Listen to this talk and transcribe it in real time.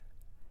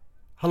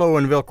Hallo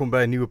en welkom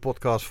bij een nieuwe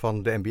podcast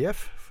van de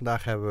NBF.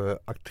 Vandaag hebben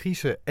we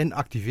actrice en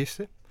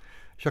activiste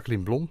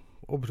Jacqueline Blom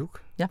op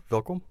bezoek. Ja.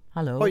 Welkom.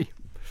 Hallo. Hoi.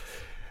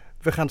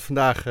 We gaan het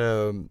vandaag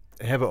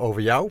hebben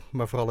over jou,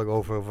 maar vooral ook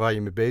over waar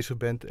je mee bezig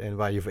bent en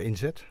waar je voor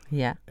inzet.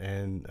 Ja.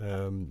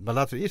 Maar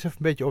laten we eerst even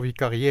een beetje over je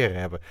carrière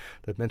hebben.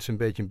 Dat mensen een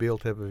beetje een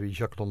beeld hebben wie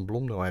Jacqueline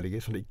Blom nou eigenlijk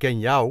is. Want ik ken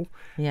jou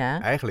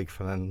eigenlijk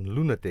van een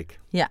lunatic.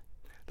 Ja.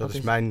 Dat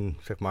is mijn,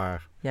 zeg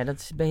maar... Ja, dat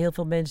is bij heel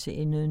veel mensen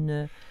in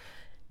hun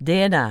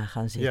DNA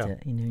gaan zitten,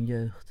 in hun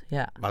jeugd.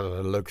 Ja. Maar dat is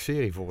een leuke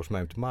serie volgens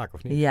mij om te maken,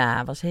 of niet?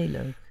 Ja, was heel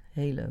leuk.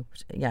 Heel leuk.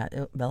 Ja,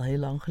 wel heel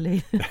lang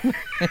geleden.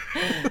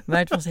 Maar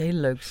het was een hele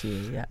leuke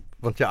serie, ja.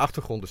 Want je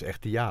achtergrond is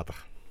echt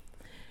theater.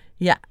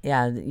 Ja,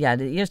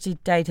 de eerste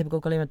tijd heb ik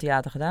ook alleen maar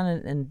theater gedaan.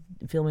 En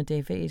film en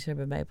tv is er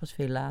bij mij pas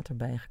veel later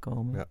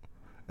bijgekomen. Ja.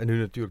 En nu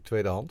natuurlijk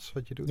tweedehands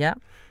wat je doet. Ja.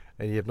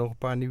 En je hebt nog een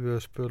paar nieuwe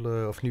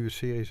spullen of nieuwe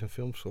series en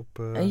films op...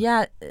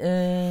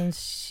 een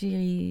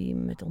serie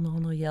met onder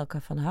andere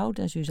Jelka van Hout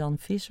en Suzanne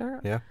Visser.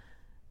 Ja.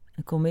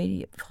 Een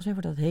komedie. Volgens mij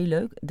wordt dat heel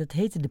leuk. Dat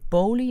heette De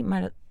Poli,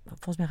 maar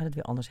volgens mij gaat het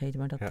weer anders heten,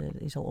 maar dat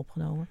is al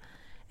opgenomen.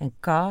 En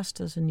Gast,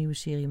 dat is een nieuwe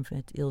serie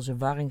met Ilse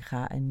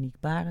Warringa en Niek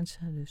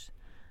Barendse. Dus.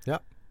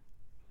 Ja.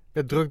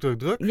 Ja,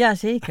 druk. Ja,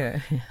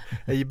 zeker.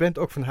 En je bent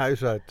ook van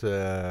huis uit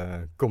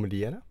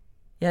comedienne?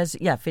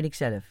 Ja, vind ik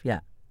zelf,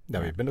 ja.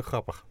 Nou, je bent ook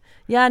grappig.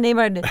 Ja, nee,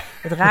 maar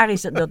het raar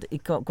is dat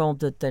ik kwam op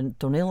de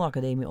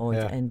toneelacademie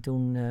ooit. Ja. En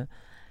toen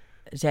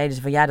zeiden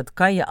ze van ja, dat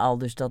kan je al.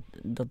 Dus dat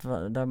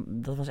was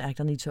eigenlijk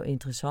dan niet zo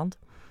interessant.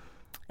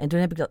 En toen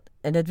heb ik dat...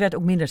 En het werd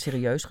ook minder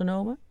serieus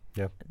genomen.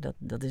 Ja.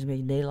 Dat is een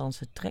beetje een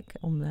Nederlandse trek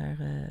om daar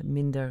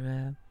minder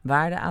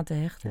waarde aan te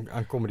hechten.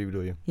 Aan comedy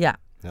bedoel je? Ja.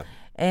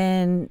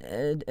 En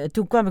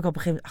toen kwam ik op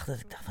een gegeven moment achter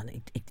dat ik dacht van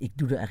ik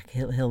doe er eigenlijk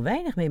heel, heel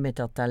weinig mee met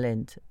dat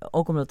talent.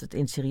 Ook omdat het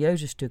in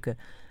serieuze stukken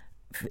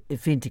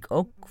vind ik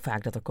ook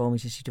vaak dat er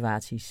komische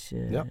situaties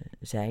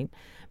zijn.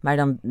 Maar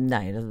dan,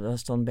 dat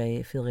was dan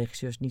bij veel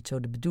regisseurs niet zo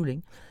de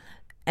bedoeling.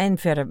 En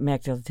verder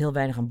merkte ik dat het heel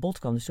weinig aan bod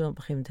kwam. Dus toen op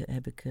een gegeven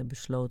moment heb ik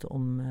besloten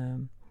om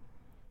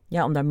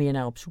daar meer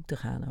naar op zoek te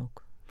gaan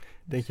ook.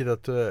 Denk je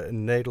dat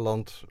in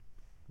Nederland,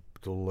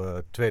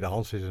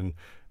 tweedehands is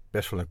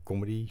best wel een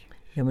comedy?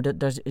 Ja, maar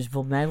dat is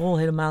bijvoorbeeld mijn rol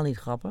helemaal niet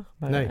grappig.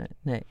 Maar,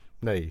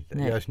 Nee,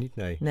 juist niet,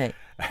 nee.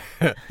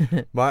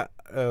 Maar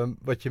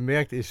wat je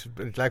merkt is,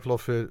 het lijkt wel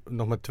of we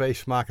nog maar 2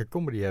 smaken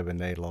comedy hebben in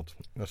Nederland.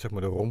 Dat is zeg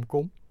maar de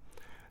romcom.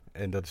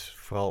 En dat is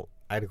vooral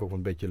eigenlijk ook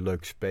een beetje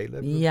leuk spelen,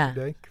 heb ik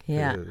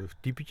idee.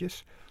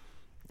 Typetjes.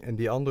 En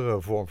die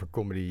andere vorm van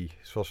comedy,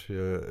 zoals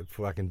je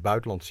vaak in het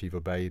buitenland ziet,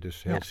 waarbij je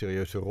dus heel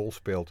serieus een rol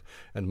speelt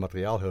en het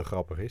materiaal heel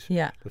grappig is.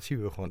 Ja. Dat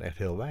zien we gewoon echt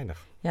heel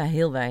weinig. Ja,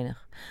 heel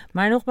weinig.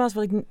 Maar nogmaals,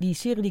 die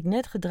serie die ik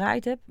net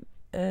gedraaid heb,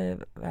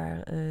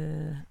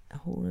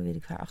 hoe weet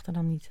ik haar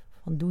achternaam niet,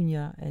 van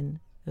Doenja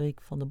en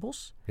Rick van der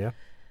Bos. Ja.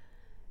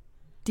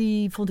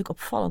 Die vond ik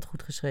opvallend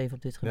goed geschreven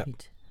op dit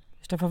gebied. Ja.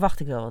 Dus daar verwacht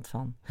ik wel wat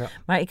van. Ja.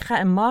 Maar ik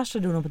ga een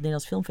master doen op het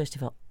Nederlands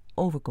Filmfestival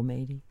over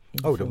comedie.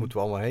 Daar moeten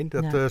we allemaal heen.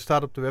 Dat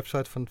staat op de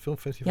website van het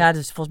Filmfestival. Ja,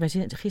 dus volgens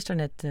mij is gisteren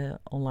net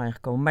online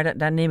gekomen. Maar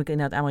daar neem ik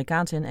inderdaad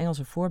Amerikaanse en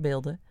Engelse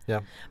voorbeelden.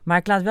 Ja. Maar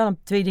ik laat wel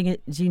 2 dingen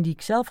zien die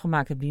ik zelf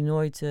gemaakt heb, die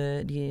nooit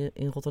die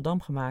in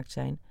Rotterdam gemaakt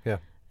zijn. Ja.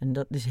 En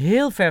dat is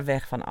heel ver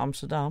weg van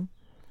Amsterdam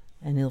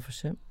en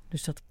Hilversum.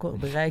 Dus dat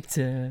bereikt...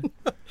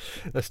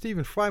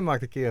 Stephen Fry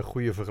maakt een keer een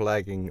goede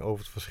vergelijking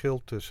over het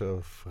verschil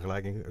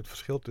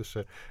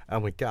tussen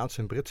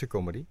Amerikaanse en Britse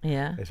comedy.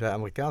 Ja. Hij zei,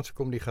 Amerikaanse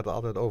comedy gaat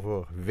altijd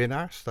over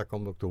winnaars. Daar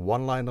komt ook de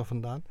one-liner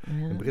vandaan.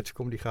 Ja. En Britse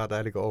comedy gaat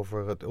eigenlijk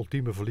over het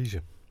ultieme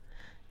verliezen.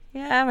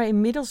 Ja, maar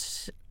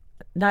inmiddels...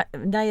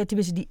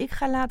 tenminste die ik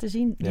ga laten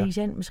zien, die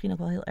zijn misschien ook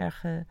wel heel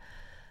erg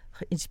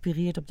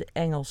geïnspireerd op de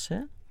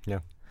Engelse.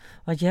 Ja.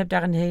 Want je hebt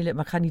daar een hele...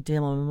 Maar ik ga niet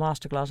helemaal mijn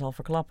masterclass al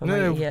verklappen.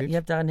 Nee, maar je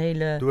hebt daar een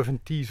hele... Doe even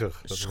een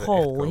teaser.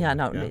 School.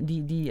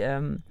 Die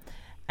eigenlijk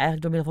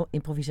door middel van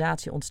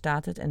improvisatie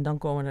ontstaat het. En dan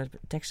komen er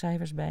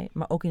tekstcijfers bij.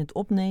 Maar ook in het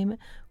opnemen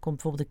komt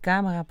bijvoorbeeld de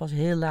camera pas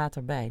heel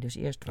later bij. Dus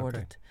eerst wordt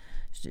het...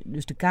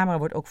 Dus de camera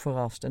wordt ook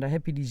verrast. En daar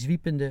heb je die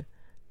zwiepende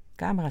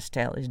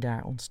camerastijl is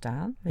daar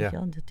ontstaan. Weet je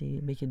wel? Dat die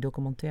een beetje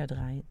documentair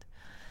draaiend.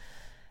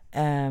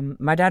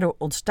 Maar daardoor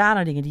ontstaan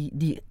er dingen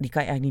die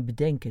kan je eigenlijk niet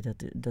bedenken.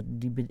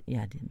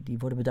 Die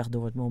worden bedacht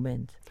door het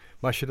moment.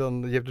 Maar als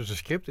je hebt dus een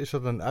script, is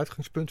dat een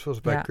uitgangspunt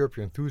zoals bij Curb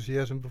Your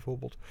Enthusiasm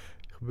bijvoorbeeld?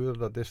 Gebeurde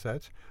dat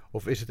destijds?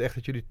 Of is het echt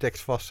dat jullie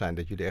tekstvast zijn,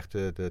 dat jullie echt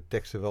de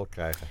teksten wel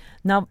krijgen?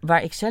 Nou,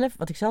 wat ik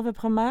zelf heb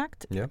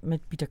gemaakt,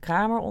 met Pieter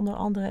Kramer onder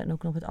andere en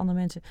ook nog met andere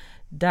mensen,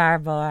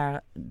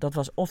 dat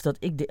was of dat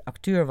ik de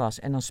acteur was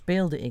en dan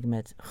speelde ik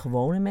met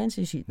gewone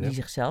mensen die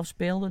zichzelf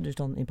speelden. Dus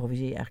dan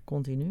improviseer je eigenlijk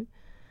continu.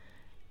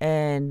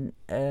 En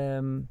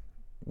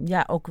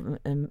ook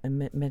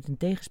met een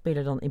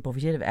tegenspeler dan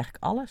improviseerden we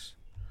eigenlijk alles.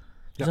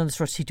 Dus dan een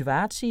soort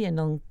situatie en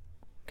dan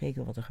keken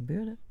we wat er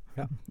gebeurde.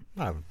 Ja,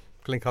 nou,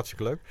 klinkt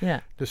hartstikke leuk.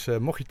 Ja. Dus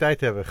mocht je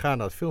tijd hebben, ga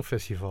naar het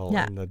filmfestival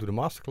en doe de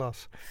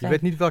masterclass. Je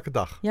weet niet welke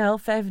dag? Ja,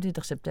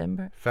 25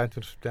 september.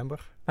 25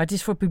 september. Maar het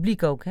is voor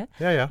publiek ook,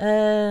 hè? Ja.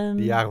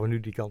 Die jagen we nu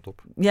die kant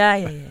op. Ja.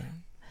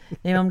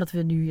 Nee, maar omdat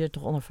we nu hier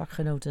toch onder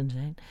vakgenoten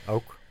zijn.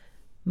 Ook.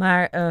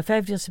 Maar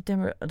 25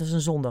 september, dat is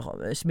een zondag,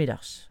 's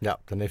middags. Ja,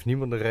 dan heeft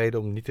niemand een reden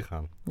om niet te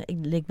gaan. Nee,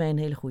 leek mij een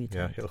hele goede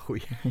tijd. Ja, heel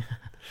goed.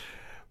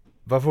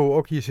 Waarvoor we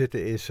ook hier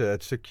zitten is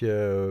het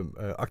stukje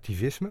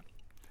activisme.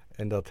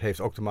 En dat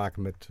heeft ook te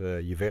maken met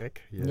je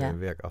werk,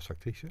 werk als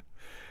actrice.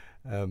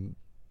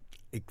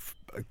 Ik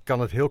kan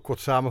het heel kort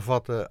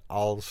samenvatten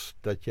als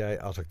dat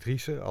jij als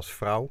actrice, als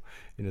vrouw,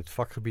 in het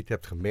vakgebied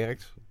hebt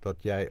gemerkt dat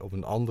jij op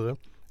een andere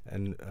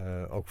en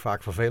ook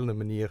vaak vervelende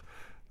manier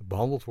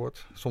behandeld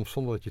wordt. Soms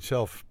zonder dat je het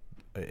zelf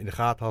in de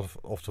gaten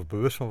had of er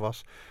bewust van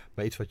was.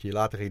 Maar iets wat je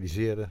later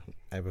realiseerde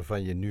en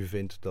waarvan je nu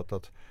vindt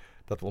dat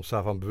we ons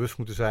daarvan bewust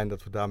moeten zijn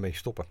dat we daarmee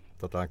stoppen.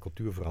 Dat daar een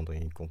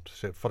cultuurverandering in komt.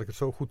 Vat ik het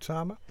zo goed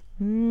samen?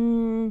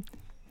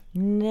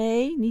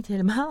 Nee, niet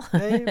helemaal.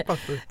 Nee,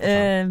 pas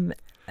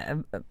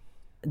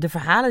de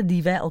verhalen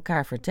die wij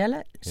elkaar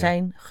vertellen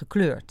zijn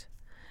gekleurd.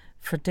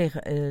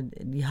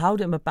 Die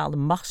houden een bepaalde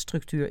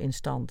machtsstructuur in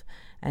stand.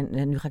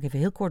 En nu ga ik even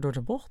heel kort door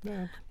de bocht.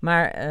 Ja.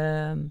 Maar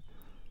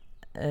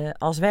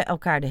als wij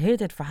elkaar de hele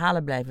tijd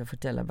verhalen blijven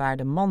vertellen waar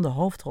de man de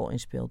hoofdrol in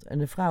speelt en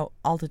de vrouw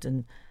altijd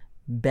een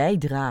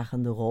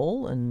bijdragende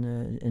rol,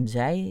 een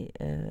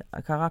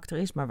zij-karakter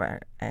is, maar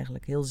waar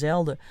eigenlijk heel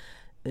zelden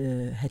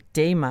het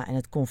thema en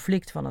het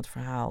conflict van het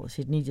verhaal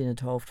zit niet in het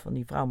hoofd van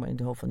die vrouw, maar in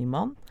het hoofd van die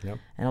man. Ja.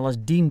 En alles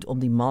dient om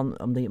die man,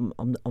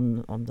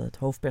 om het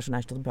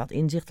hoofdpersonage tot een bepaald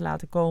inzicht te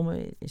laten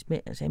komen.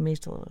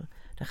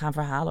 Daar gaan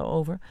verhalen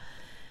over.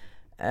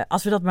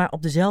 Als we dat maar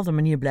op dezelfde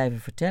manier blijven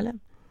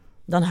vertellen,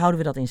 dan houden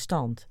we dat in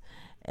stand.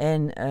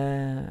 En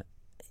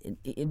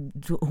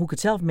hoe ik het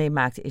zelf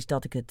meemaakte, is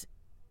dat ik het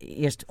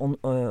eerst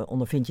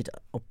ondervind je het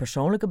op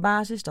persoonlijke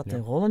basis, dat de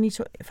rollen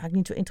vaak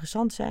niet zo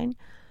interessant zijn.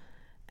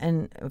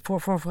 En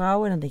voor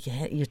vrouwen, dan denk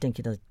je, eerst denk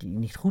je dat je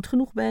niet goed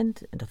genoeg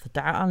bent en dat het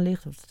daaraan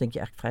ligt. Dat denk je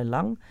eigenlijk vrij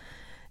lang.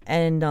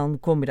 En dan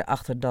kom je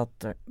erachter dat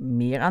er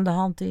meer aan de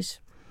hand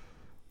is.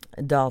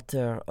 Dat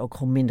er ook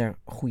gewoon minder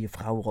goede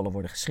vrouwenrollen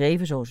worden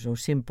geschreven. Zo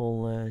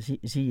simpel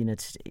zie je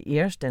het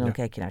eerst. En dan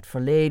kijk je naar het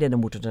verleden. En dan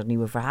moeten er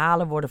nieuwe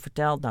verhalen worden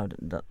verteld. Nou,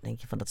 dat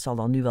denk je van, dat zal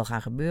dan nu wel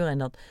gaan gebeuren. En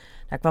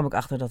daar kwam ik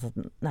achter dat het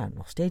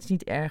nog steeds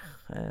niet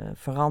erg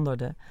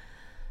veranderde.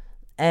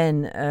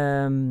 En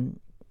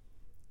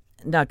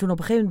toen op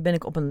een gegeven moment ben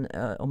ik op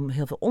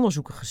heel veel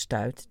onderzoeken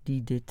gestuit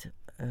die dit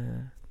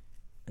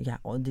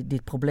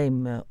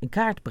probleem in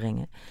kaart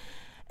brengen.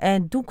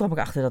 En toen kwam ik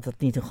achter dat het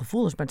niet een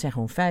gevoel is, maar het zijn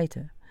gewoon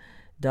feiten.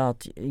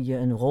 Dat je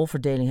een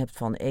rolverdeling hebt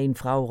van 1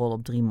 vrouwenrol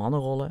op 3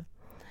 mannenrollen.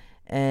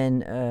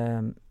 En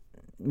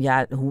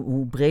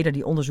hoe breder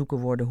die onderzoeken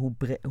worden,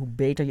 hoe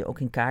beter je ook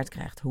in kaart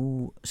krijgt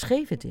hoe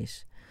scheef het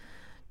is.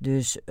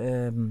 Dus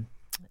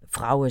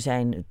vrouwen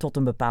zijn tot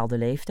een bepaalde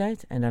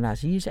leeftijd. En daarna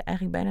zie je ze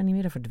eigenlijk bijna niet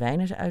meer. Dan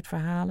verdwijnen ze uit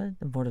verhalen.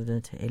 Dan worden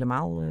het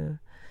helemaal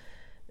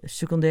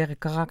secundaire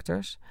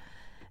karakters.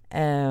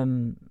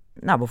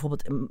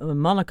 Bijvoorbeeld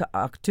mannelijke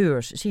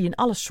acteurs zie je in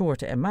alle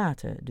soorten en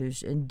maten.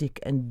 Dus dik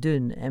en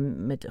dun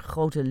en met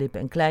grote lippen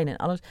en klein en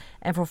alles.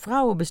 En voor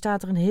vrouwen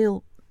bestaat er een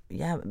heel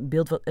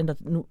beeld. En dat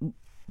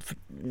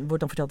wordt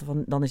dan verteld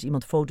van, dan is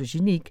iemand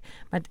fotogeniek.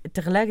 Maar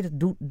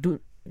tegelijkertijd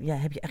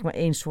heb je echt maar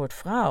 1 soort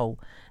vrouw.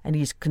 En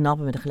die is knap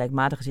met een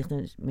gelijkmatig gezicht en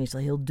is meestal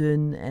heel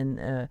dun en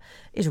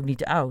is ook niet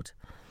te oud.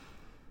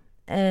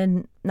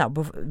 En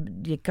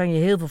je kan je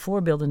heel veel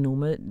voorbeelden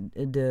noemen.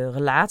 De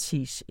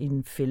relaties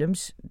in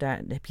films,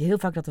 daar heb je heel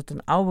vaak dat het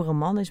een oudere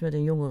man is met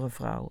een jongere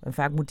vrouw. En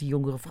vaak moet die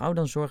jongere vrouw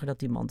dan zorgen dat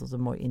die man tot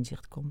een mooi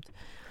inzicht komt.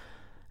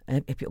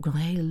 En heb je ook nog een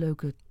hele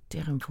leuke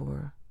term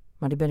voor.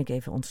 Maar die ben ik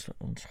even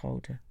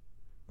ontschoten.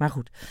 Maar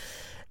goed.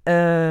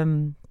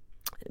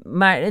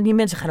 Maar die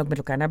mensen gaan ook met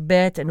elkaar naar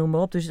bed en noem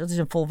maar op. Dus dat is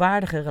een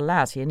volwaardige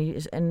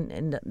relatie.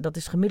 En dat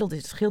is gemiddeld,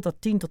 het scheelt dat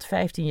 10 tot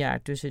 15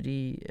 jaar tussen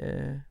die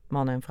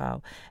man en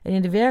vrouw. En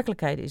in de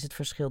werkelijkheid is het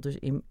verschil dus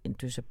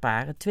tussen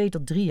paren 2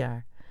 tot 3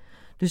 jaar.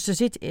 Dus er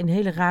zit een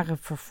hele rare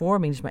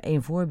vervorming, dat is maar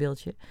 1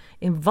 voorbeeldje,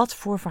 in wat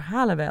voor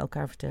verhalen wij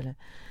elkaar vertellen.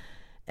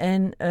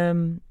 En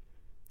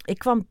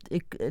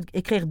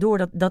ik kreeg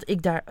door dat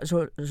ik daar,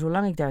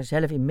 zolang ik daar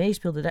zelf in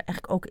meespeelde, daar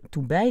eigenlijk ook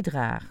toe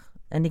bijdraag.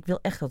 En ik wil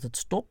echt dat het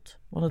stopt,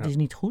 want het is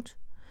niet goed.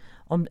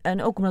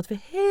 En ook omdat we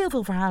heel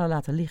veel verhalen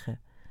laten liggen.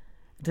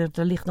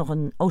 Er ligt nog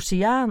een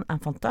oceaan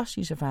aan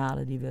fantastische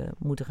verhalen die we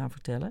moeten gaan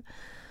vertellen.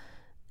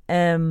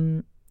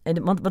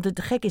 Want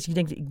het gek is, je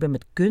denkt, ik ben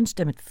met kunst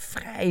en met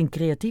vrij en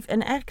creatief. En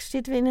eigenlijk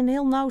zitten we in een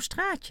heel nauw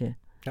straatje.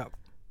 Ja.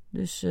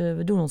 Dus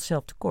we doen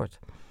onszelf tekort.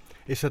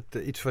 Is dat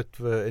iets wat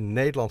we in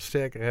Nederland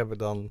sterker hebben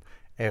dan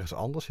ergens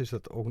anders? Is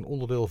dat ook een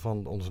onderdeel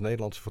van onze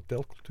Nederlandse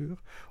vertelcultuur?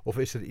 Of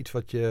is het iets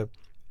wat je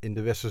in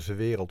de westerse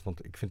wereld,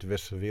 want ik vind de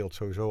westerse wereld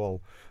sowieso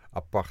al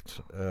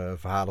apart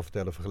verhalen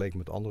vertellen vergeleken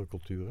met andere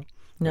culturen.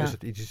 Ja. Is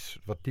het iets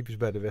wat typisch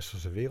bij de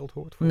westerse wereld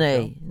hoort?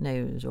 Nee,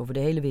 dus over de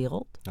hele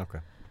wereld.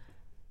 Okay.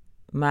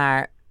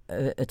 Maar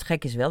het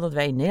gek is wel dat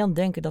wij in Nederland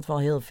denken dat we al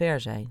heel ver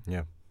zijn.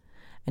 Ja.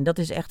 En dat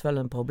is echt wel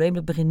een probleem.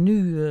 Dat begint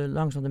nu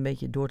langzaam een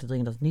beetje door te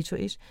dringen dat het niet zo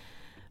is.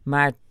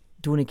 Maar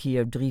toen ik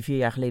hier 3-4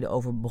 jaar geleden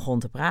over begon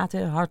te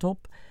praten,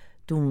 hardop,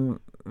 Toen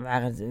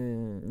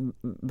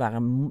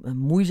waren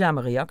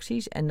moeizame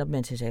reacties. En dat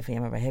mensen zeiden van,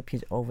 ja, maar waar heb je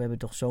het over? We hebben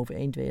toch zoveel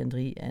 1, 2 en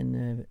 3. En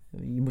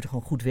je moet er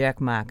gewoon goed werk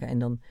maken. En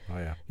dan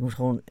je moet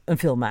gewoon een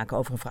film maken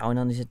over een vrouw.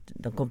 En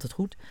dan komt het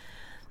goed.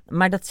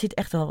 Maar dat zit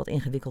echt wel wat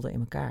ingewikkelder in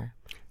elkaar.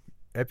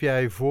 Heb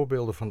jij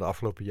voorbeelden van de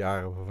afgelopen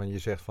jaren waarvan je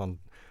zegt van,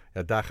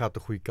 ja, daar gaat de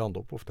goede kant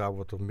op? Of daar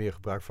wordt er meer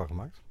gebruik van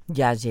gemaakt?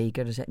 Ja,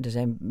 zeker. Er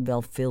zijn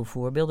wel veel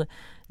voorbeelden.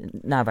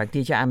 Nou, waar ik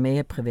dit jaar aan mee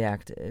heb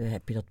gewerkt,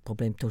 heb je dat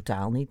probleem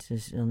totaal niet.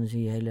 Dus dan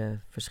zie je hele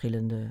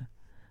verschillende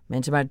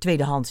mensen. Maar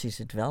tweedehands is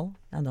het wel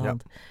aan de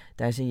hand.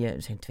 Daar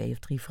er zijn 2 of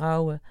 3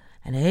 vrouwen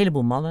en een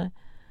heleboel mannen.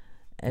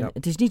 En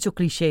het is niet zo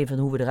cliché van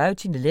hoe we eruit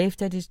zien. De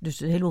leeftijd is, dus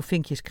een heleboel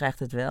vinkjes krijgt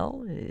het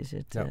wel.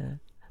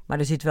 Maar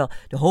er zit wel,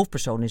 de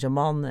hoofdpersoon is een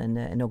man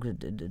en ook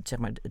zeg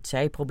maar het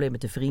zijprobleem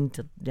met de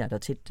vriend.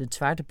 Het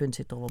zwaartepunt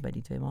zit toch wel bij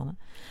die 2 mannen.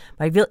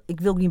 Maar ik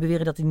wil niet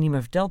beweren dat die niet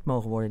meer verteld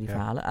mogen worden, die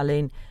verhalen.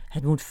 Alleen,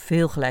 het moet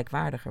veel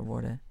gelijkwaardiger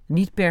worden.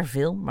 Niet per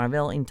film, maar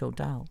wel in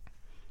totaal.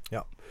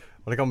 Ja,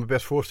 want ik kan me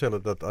best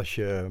voorstellen dat als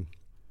je...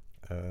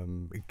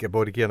 ik heb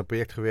ooit een keer aan een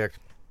project gewerkt.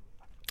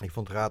 Ik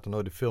vond het raar dat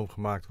nooit een film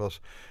gemaakt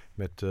was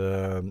met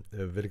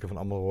Willeke van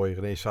Ammelrooy,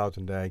 René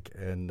Soutendijk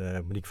en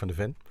Monique van de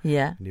Ven.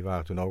 Ja. En die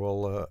waren toen ook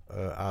wel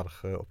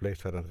aardig op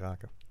leeftijd aan het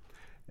raken.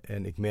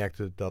 En ik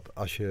merkte dat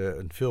als je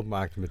een film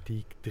maakte met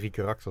die 3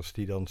 karakters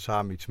die dan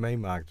samen iets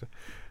meemaakten,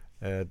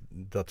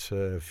 dat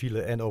ze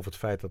vielen en over het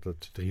feit dat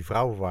het 3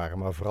 vrouwen waren,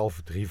 maar vooral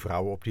voor 3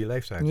 vrouwen op die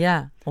leeftijd.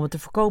 Ja, om het te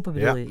verkopen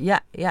bedoel je.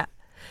 Ja.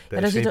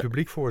 Daar is geen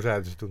publiek voor,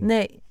 zeiden ze toen.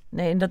 Nee,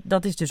 en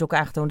dat is dus ook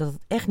aangetoond dat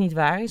het echt niet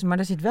waar is. Maar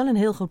er zit wel een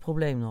heel groot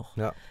probleem nog.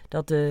 Ja.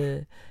 Dat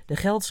de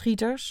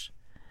geldschieters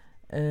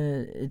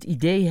het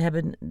idee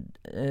hebben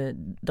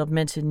dat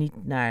mensen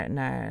niet naar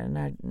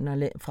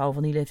vrouwen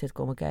van die leeftijd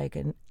komen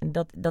kijken. En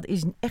dat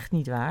is echt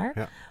niet waar.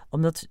 Ja.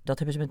 Omdat, dat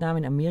hebben ze met name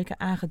in Amerika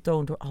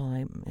aangetoond door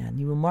allerlei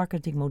nieuwe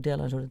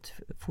marketingmodellen en zo. Dat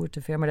voert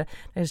te ver. Maar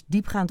daar is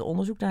diepgaand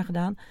onderzoek naar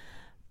gedaan.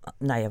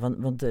 Nou ja,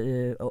 want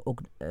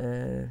ook...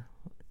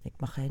 ik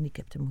mag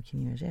gehandicapten, moet je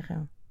niet meer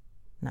zeggen.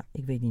 Nou,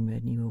 ik weet niet meer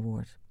het nieuwe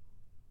woord.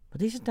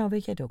 Wat is het nou?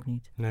 Weet jij het ook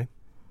niet? Nee.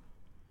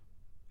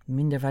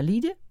 Minder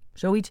valide?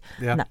 Zoiets.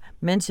 Ja. Nou,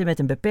 mensen met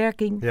een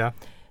beperking. Ja.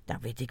 Nou,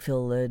 weet ik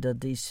veel.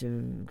 Dat is,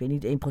 ik weet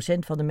niet, 1%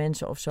 van de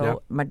mensen of zo. Ja.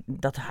 Maar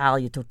dat haal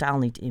je totaal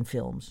niet in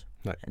films.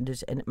 Nee.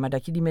 Dus, maar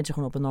dat je die mensen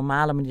gewoon op een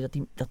normale manier...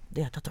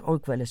 Dat er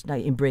ook wel eens...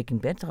 Nou, in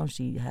Breaking Bad trouwens,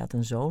 hij had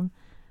een zoon.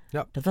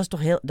 Ja. Dat was toch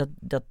heel...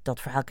 Dat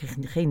verhaal kreeg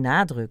geen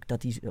nadruk.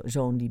 Dat die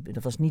zoon...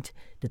 Dat was niet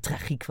de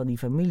tragiek van die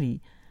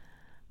familie...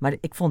 Maar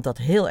ik vond dat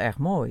heel erg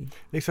mooi.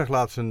 Ik zag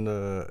laatst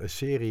een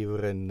serie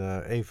waarin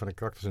een van de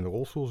karakters in de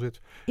rolstoel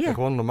zit. Ja. En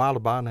gewoon een normale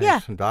baan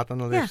heeft. Een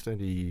data-analyst. En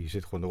die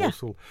zit gewoon in de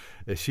rolstoel.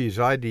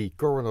 CSI, die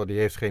coroner, die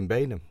heeft geen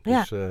benen.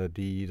 Dus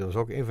dat was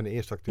ook een van de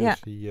eerste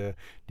acteurs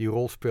die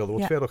rol speelde. Er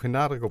wordt verder geen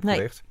nadruk op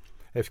gelegd.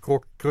 Heeft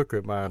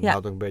krukken, maar het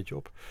houdt ook een beetje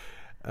op.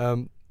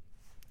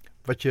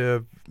 Wat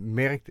je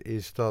merkt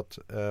is dat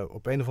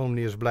op een of andere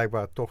manier is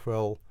blijkbaar toch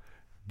wel...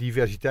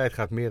 Diversiteit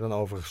gaat meer dan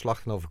over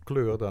geslacht en over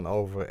kleur... dan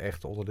over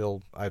echt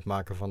onderdeel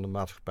uitmaken van de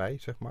maatschappij,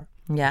 zeg maar.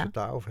 Ja. Als we het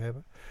daarover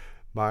hebben.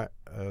 Maar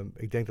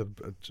ik denk dat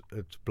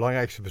het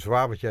belangrijkste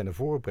bezwaar wat jij naar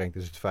voren brengt...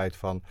 is het feit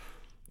van...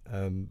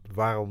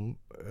 waarom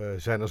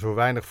zijn er zo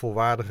weinig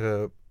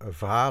volwaardige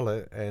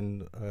verhalen...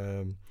 en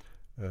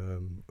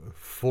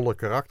volle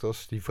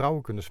karakters die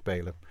vrouwen kunnen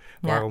spelen?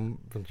 Ja. Waarom?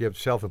 Want je hebt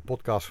zelf een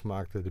podcast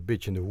gemaakt... De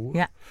Bitch en de Hoer.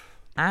 Ja.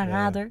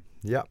 Aanrader.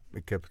 Ja,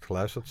 ik heb het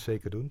geluisterd,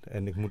 zeker doen.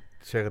 En ik moet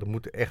zeggen, er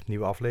moeten echt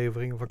nieuwe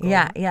afleveringen van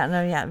komen.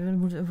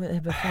 We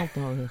hebben geld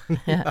nodig.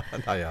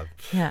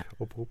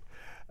 Oproep.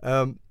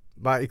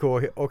 Maar ik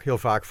hoor ook heel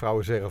vaak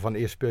vrouwen zeggen van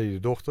eerst speel je de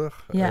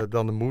dochter,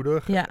 dan de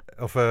moeder. Ja.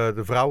 Of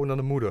de vrouw en dan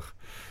de moeder.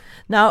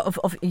 Nou,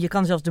 of je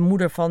kan zelfs de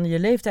moeder van je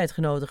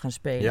leeftijdsgenoten gaan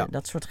spelen. Ja.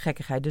 Dat soort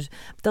gekkigheid. Dus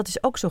dat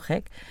is ook zo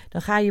gek.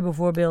 Dan ga je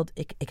bijvoorbeeld...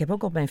 Ik heb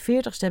ook op mijn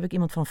 40ste heb ik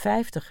iemand van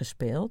 50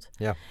 gespeeld.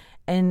 Ja.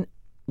 En...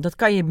 Dat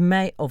kan je bij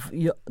mij of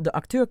de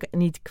acteur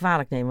niet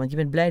kwalijk nemen. Want je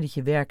bent blij dat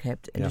je werk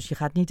hebt. En dus je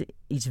gaat niet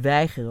iets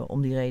weigeren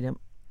om die reden.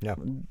 Ja.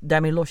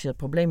 Daarmee los je dat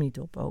probleem niet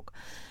op ook.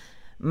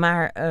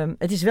 Maar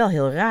het is wel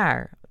heel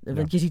raar.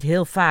 Want je ziet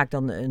heel vaak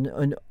dan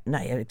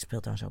ik speel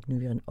trouwens ook nu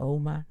weer een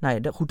oma. Nou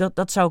ja, goed,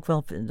 dat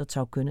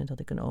zou kunnen. Dat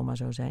ik een oma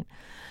zou zijn.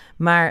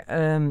 Maar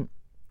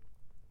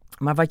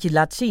wat je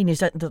laat zien is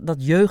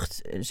dat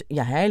jeugd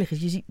heilig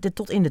is. Je ziet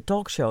tot in de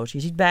talkshows. Je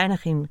ziet bijna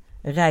geen...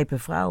 rijpe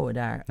vrouwen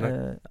daar,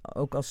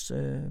 ook als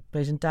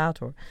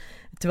presentator.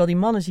 Terwijl die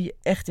mannen zie je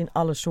echt in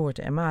alle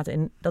soorten en maten.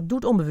 En dat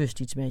doet onbewust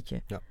iets met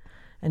je. Ja.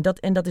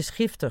 En dat is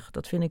giftig.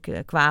 Dat vind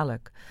ik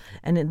kwalijk.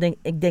 En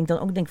ik denk dan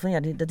ook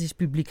van dat is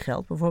publiek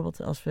geld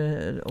bijvoorbeeld. Als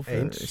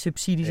we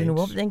subsidies en noem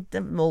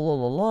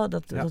op.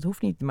 Dat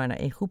hoeft niet maar naar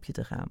één groepje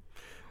te gaan.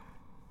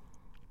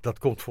 Dat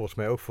komt volgens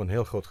mij ook voor een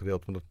heel groot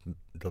gedeelte. Want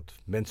dat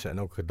mensen en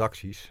ook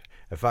redacties...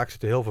 En vaak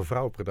zitten heel veel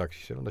vrouwen op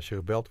redacties. Hè? Want als je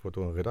gebeld wordt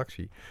door een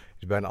redactie...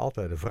 is bijna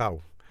altijd een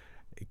vrouw.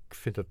 Ik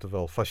vind het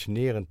wel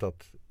fascinerend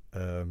dat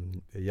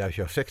juist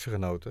jouw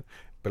seksgenoten...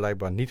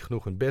 blijkbaar niet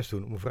genoeg hun best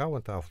doen om een vrouw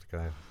aan tafel te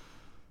krijgen.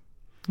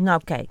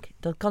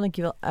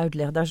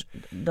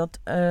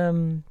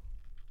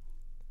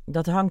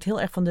 dat hangt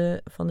heel erg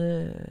van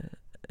de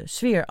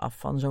sfeer af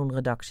van zo'n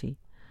redactie.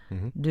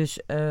 Mm-hmm. Dus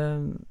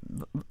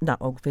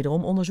ook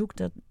wederom onderzoek.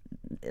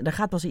 Er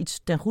gaat pas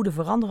iets ten goede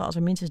veranderen als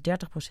er minstens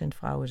 30%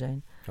 vrouwen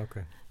zijn.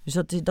 Okay. Dus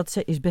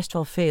dat is best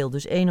wel veel.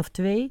 Dus 1 of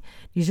 2,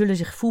 die zullen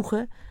zich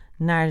voegen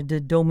naar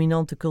de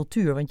dominante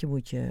cultuur. Want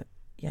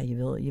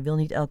je wil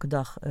niet elke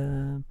dag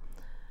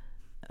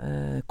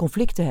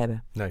conflicten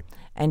hebben. Nee.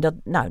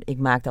 En ik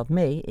maak dat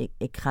mee.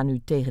 Ik ga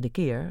nu tegen de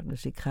keer.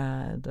 Dus ik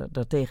ga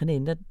er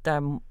tegenin.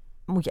 Daar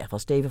moet je echt wel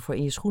stevig voor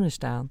in je schoenen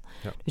staan.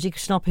 Ja. Dus ik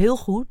snap heel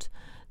goed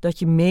dat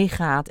je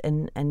meegaat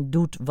en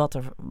doet wat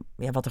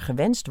er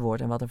gewenst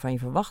wordt en wat er van je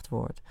verwacht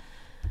wordt.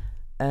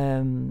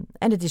 En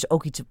het is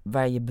ook iets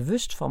waar je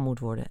bewust van moet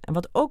worden. En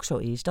wat ook zo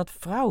is, dat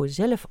vrouwen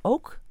zelf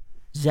ook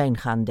zijn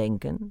gaan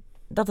denken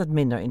dat het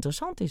minder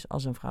interessant is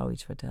als een vrouw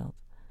iets vertelt.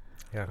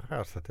 Ja, raar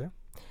is dat, hè?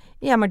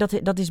 Ja, maar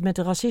dat is met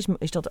racisme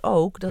is dat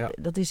ook.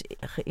 Dat is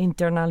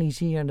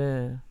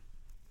geïnternaliseerde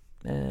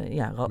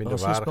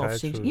racisme of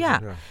seks.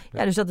 Ja,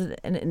 dus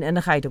en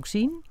dan ga je het ook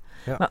zien.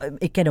 Ja. Maar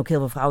ik ken ook heel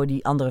veel vrouwen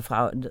die andere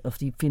vrouwen, of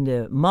die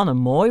vinden mannen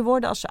mooi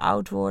worden als ze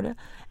oud worden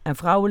en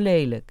vrouwen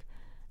lelijk.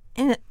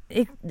 En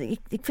ik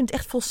vind het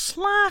echt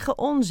volslagen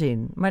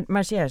onzin.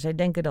 Maar zij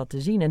denken dat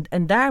te zien.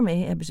 En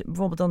daarmee hebben ze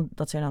bijvoorbeeld dan,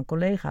 dat zijn dan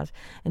collega's.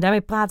 En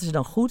daarmee praten ze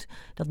dan goed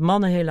dat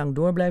mannen heel lang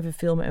door blijven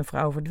filmen en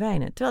vrouwen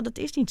verdwijnen. Terwijl dat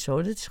is niet zo.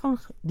 Dat is gewoon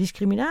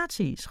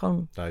discriminatie. Is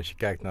gewoon... Nou, als je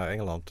kijkt naar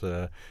Engeland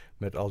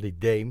met al die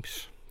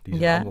dames, die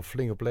zijn allemaal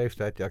flink op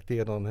leeftijd. Die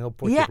acteren dan een heel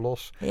potje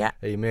los. Ja.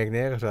 En je merkt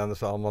nergens aan dat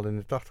ze allemaal in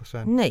de 80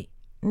 zijn.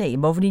 Nee,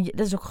 bovendien,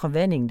 dat is ook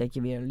gewenning dat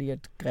je weer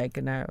leert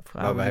kijken naar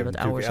vrouwen die wat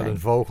ouder zijn. We hebben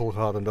natuurlijk Ellen Vogel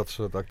gehad en dat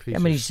soort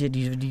actrices. Ja,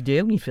 maar die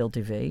deed ook niet veel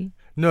tv.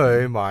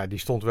 Nee, maar die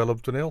stond wel op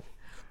het toneel.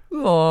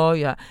 Oh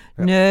ja.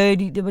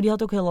 Nee, maar die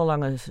had ook heel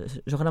lange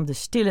zogenaamde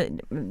stille...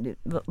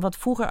 Wat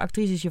vroeger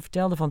actrices je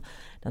vertelden van...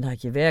 Dan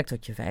had je werk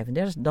tot je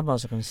 35, dan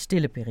was er een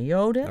stille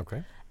periode.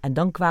 Okay. En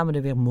dan kwamen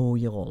er weer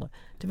mooie rollen.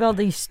 Terwijl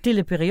die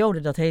stille periode,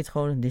 dat heet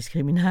gewoon een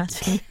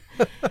discriminatie.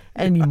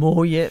 En die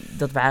mooie,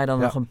 dat waren dan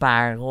nog een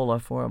paar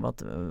rollen voor wat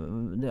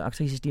de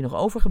actrices die nog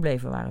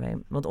overgebleven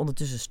waren. Want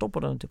ondertussen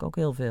stoppen er natuurlijk ook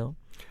heel veel.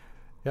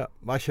 Ja,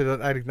 maar als je dat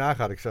eigenlijk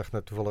nagaat, ik zag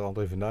net toevallig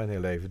André van Duin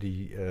heel even,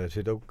 die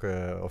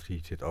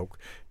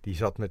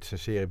zat met zijn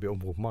serie bij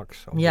Omroep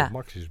Max. Omroep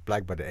Max is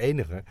blijkbaar de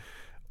enige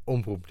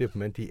omroep op dit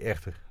moment die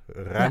echt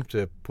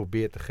ruimte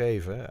probeert te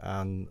geven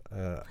aan...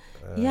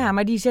 ja,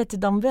 maar die zetten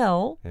dan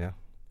wel... Ja.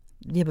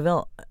 Die hebben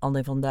wel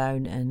André van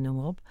Duin en noem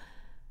maar op.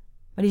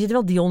 Maar die zetten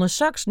wel Dionne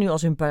Saks nu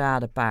als hun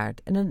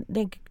paradepaard. En dan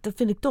denk ik, dat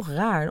vind ik toch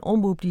raar. Een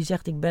omroep die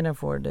zegt, ik ben er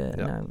voor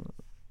de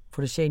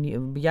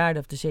senior, bejaarde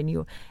of de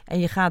senior. En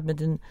je gaat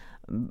met een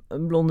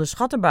blonde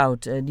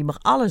schatterbout. Die mag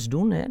alles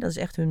doen. Hè? Dat is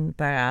echt hun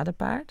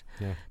paradepaard.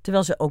 Ja.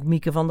 Terwijl ze ook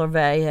Mieke van der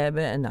Wij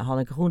hebben. En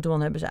Hanneke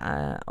Groenteman hebben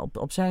ze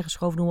opzij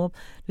geschoven. Noem op.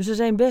 Dus er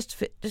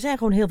zijn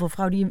gewoon heel veel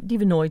vrouwen die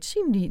we nooit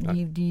zien.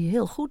 Die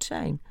heel goed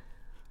zijn.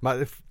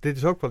 Maar dit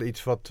is ook wel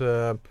iets wat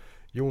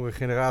jongere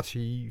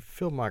generatie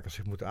filmmakers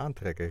zich moeten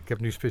aantrekken. Ik heb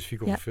nu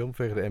specifiek over film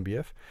tegen de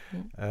NBF.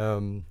 Ja.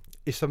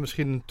 Is er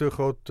misschien een te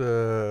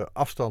grote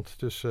afstand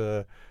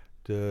tussen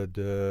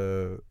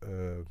de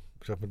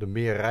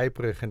meer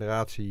rijpere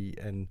generatie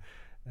en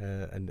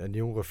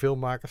jongere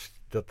filmmakers,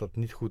 dat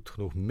niet goed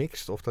genoeg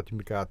mixt, of dat die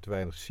elkaar te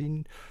weinig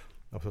zien,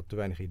 of dat te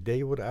weinig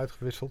ideeën worden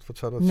uitgewisseld? Wat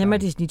zou dat zijn? Maar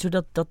het is niet zo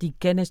dat die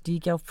kennis die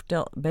ik jou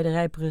vertel bij de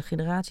rijpere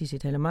generatie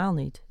zit, helemaal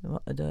niet.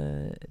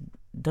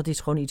 Dat is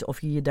gewoon iets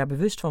of je je daar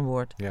bewust van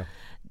wordt. Ja.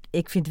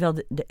 Ik vind wel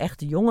de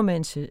echte jonge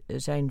mensen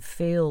zijn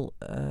veel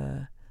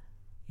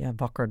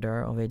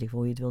wakkerder, of weet ik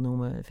hoe je het wil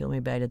noemen, veel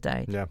meer bij de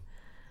tijd. Ja.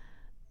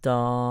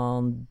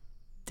 Dan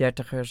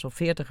 30ers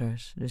of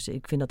 40ers. Dus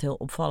ik vind dat heel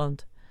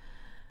opvallend.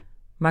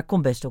 Maar ik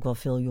kom best ook wel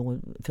veel jonge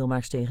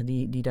filmmakers tegen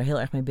die daar heel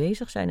erg mee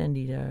bezig zijn en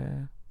die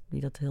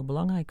dat heel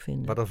belangrijk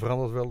vinden. Maar dan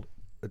verandert wel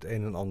het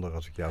een en ander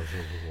als ik jou zo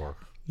hoor.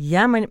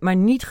 Ja, maar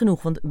niet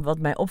genoeg. Want wat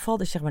mij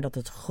opvalt is zeg maar dat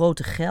het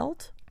grote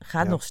geld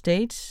gaat nog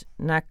steeds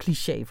naar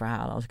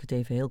clichéverhalen. Als ik het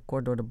even heel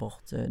kort door de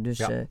bocht.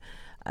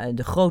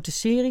 De grote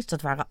series,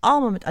 dat waren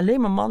allemaal met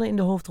alleen maar mannen in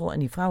de hoofdrol. En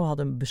die vrouwen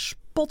hadden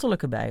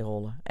bespottelijke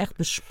bijrollen. Echt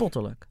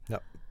bespottelijk.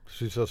 Ja,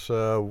 precies als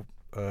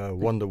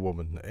Wonder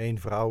Woman. 1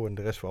 vrouw en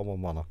de rest allemaal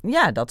mannen.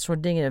 Ja, dat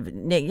soort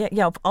dingen.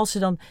 Nee, of als ze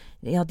dan...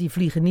 Je had die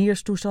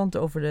vliegenierstoestand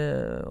over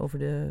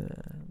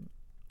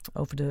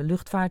de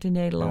luchtvaart in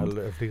Nederland.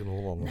 Ja, Vliegende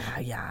Hollanders.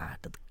 Nou ja,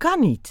 dat kan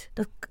niet.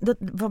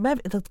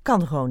 Dat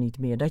kan gewoon niet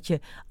meer. Dat je,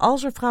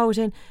 als er vrouwen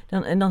zijn...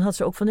 Dan had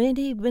ze ook van... Nee,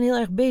 ik ben heel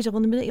erg bezig.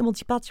 Want met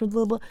emancipatie...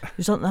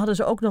 Dus dan hadden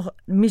ze ook nog...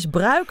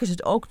 Misbruiken ze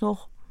het ook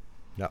nog.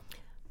 Ja.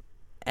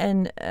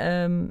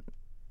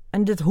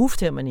 En dit hoeft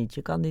helemaal niet.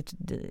 Je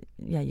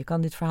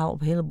kan dit verhaal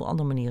op een heleboel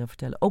andere manieren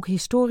vertellen. Ook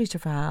historische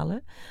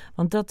verhalen.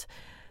 Want er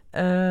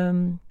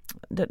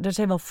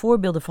zijn wel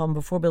voorbeelden van.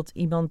 Bijvoorbeeld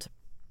iemand...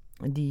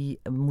 Die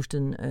moest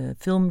een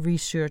film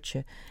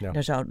researchen. Ja.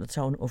 Dat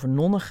zou over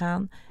nonnen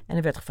gaan. En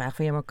er werd gevraagd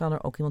van... maar kan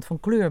er ook iemand van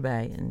kleur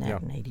bij? En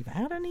nee, die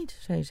waren er niet,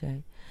 zei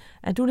zij.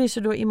 En toen is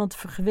er door iemand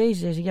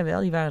gewezen. Zei ze,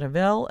 jawel, die waren er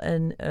wel.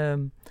 En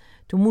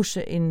Toen moest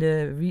ze in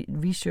de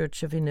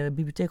research of in de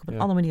bibliotheek op een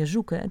andere manier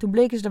zoeken. En toen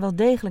bleken ze er wel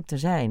degelijk te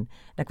zijn.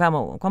 Daar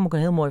kwam ook een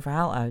heel mooi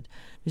verhaal uit.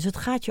 Dus het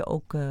gaat je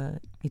ook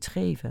iets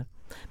geven.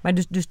 Maar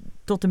dus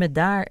tot en met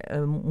daar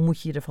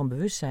moet je je ervan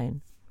bewust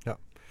zijn. Ja.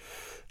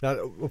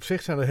 Nou, op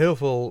zich zijn er heel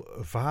veel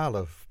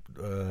verhalen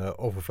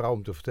over vrouwen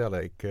om te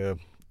vertellen. Ik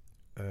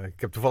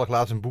heb toevallig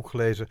laatst een boek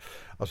gelezen.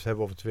 Als we het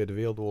hebben over de Tweede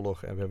Wereldoorlog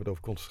en we hebben het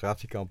over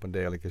concentratiekampen en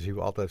dergelijke, zien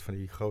we altijd van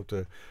die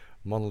grote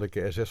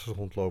mannelijke SS'ers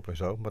rondlopen en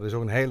zo. Maar er is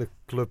ook een hele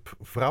club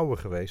vrouwen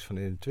geweest van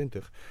in de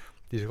 20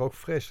 die zich ook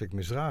vreselijk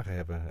misdragen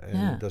hebben.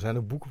 En daar zijn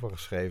ook boeken van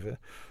geschreven.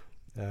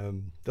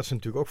 Dat zijn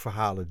natuurlijk ook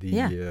verhalen die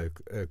je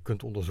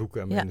kunt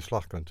onderzoeken en mee in de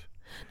slag kunt.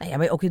 Nou ja,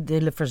 maar ook het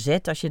hele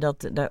verzet, als je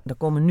daar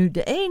komen nu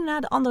de een na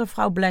de andere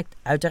vrouw blijkt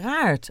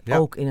uiteraard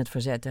ook in het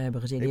verzet te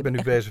hebben gezeten. Ik ben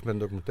nu bezig met een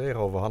documentaire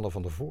over Hanna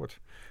van der Voort.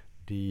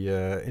 Die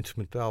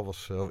instrumentaal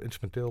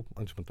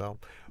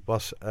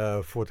was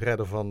voor het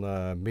redden van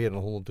meer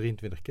dan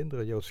 123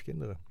 kinderen, Joodse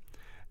kinderen.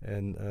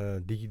 En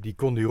die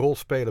kon die rol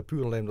spelen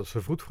puur alleen omdat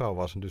ze vroedvrouw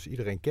was en dus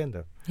iedereen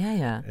kende.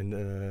 Ja. En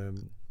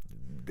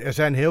er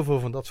zijn heel veel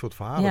van dat soort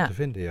verhalen te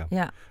vinden,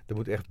 ja. Er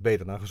moet echt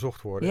beter naar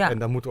gezocht worden. Ja. En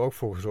daar moet er ook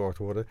voor gezorgd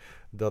worden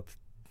dat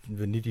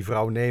we niet die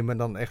vrouw nemen en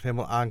dan echt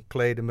helemaal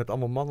aankleden met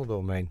allemaal mannen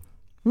eromheen.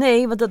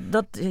 Nee, want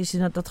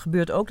dat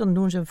gebeurt ook. Dan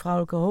doen ze een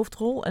vrouwelijke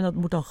hoofdrol. En dat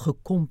moet dan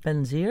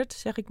gecompenseerd,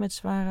 zeg ik met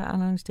zware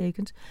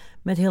aanhalingstekens,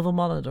 met heel veel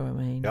mannen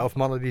eromheen. Ja, of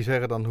mannen die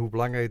zeggen dan hoe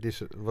belangrijk het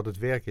is, wat het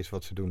werk is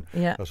wat ze doen.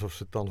 Ja. Alsof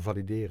ze het dan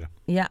valideren.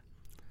 Ja.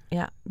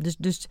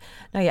 Dus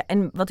nou ja,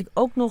 en wat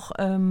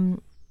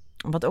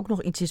ook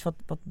nog iets is wat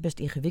best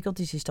ingewikkeld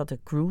is dat de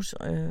crews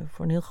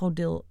voor een heel groot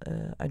deel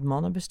uit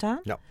mannen bestaan.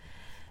 Ja.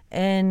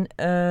 En,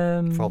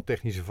 vooral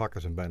technische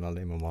vakken zijn bijna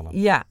alleen maar mannen.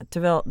 Ja,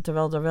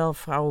 terwijl er wel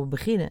vrouwen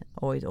beginnen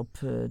ooit op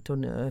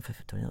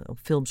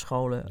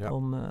filmscholen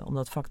om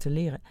dat vak te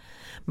leren.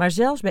 Maar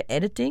zelfs bij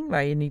editing,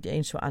 waar je niet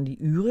eens zo aan die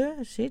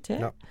uren zit,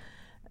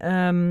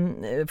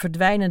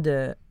 verdwijnen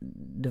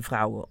de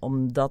vrouwen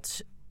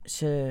omdat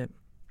ze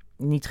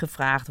niet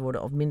gevraagd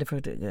worden of minder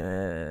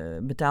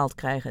betaald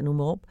krijgen en noem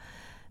maar op.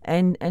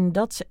 En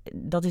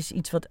dat is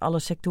iets wat alle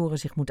sectoren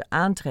zich moeten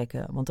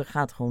aantrekken. Want er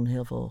gaat gewoon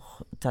heel veel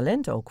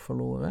talent ook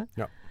verloren.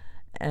 Ja.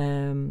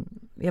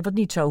 Wat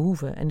niet zou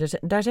hoeven. En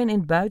daar zijn in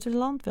het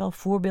buitenland wel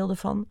voorbeelden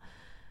van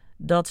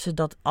dat ze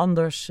dat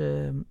anders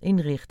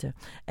inrichten.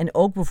 En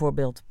ook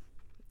bijvoorbeeld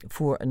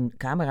voor een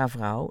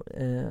cameravrouw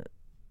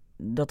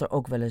dat er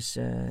ook wel eens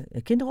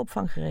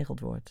kinderopvang geregeld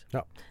wordt.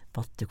 Ja.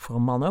 Wat natuurlijk voor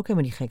een man ook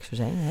helemaal niet gek zou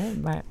zijn. Hè?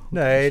 Maar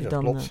nee, dat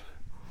klopt.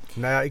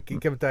 Nou ja,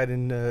 ik heb een tijd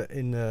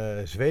in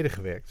Zweden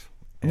gewerkt.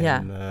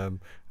 En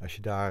als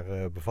je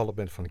daar bevallen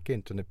bent van een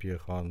kind, dan heb je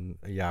gewoon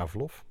een jaar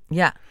verlof.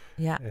 Ja.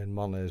 En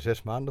mannen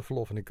 6 maanden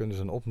verlof. En die kunnen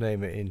ze dan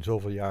opnemen in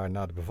zoveel jaar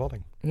na de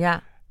bevalling.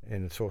 Ja.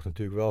 En het zorgt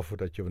natuurlijk wel voor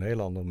dat je op een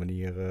hele andere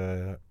manier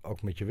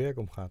ook met je werk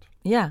omgaat.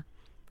 Ja,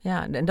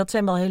 en dat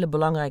zijn wel hele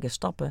belangrijke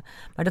stappen.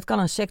 Maar dat kan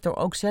een sector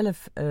ook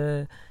zelf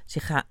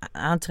zich gaan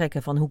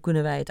aantrekken van hoe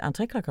kunnen wij het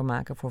aantrekkelijker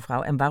maken voor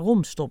vrouwen. En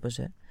waarom stoppen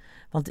ze?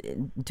 Want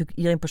natuurlijk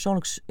iedereen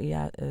persoonlijk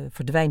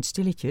verdwijnt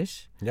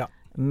stilletjes. Ja.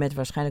 Met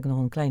waarschijnlijk nog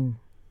een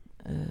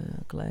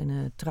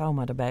kleine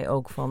trauma erbij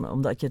ook.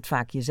 Omdat je het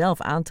vaak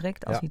jezelf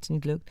aantrekt als iets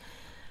niet lukt.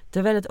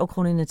 Terwijl het ook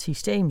gewoon in het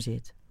systeem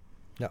zit.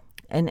 Ja.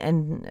 En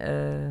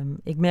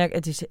ik merk,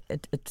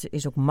 het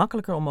is ook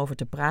makkelijker om over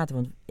te praten.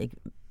 Want het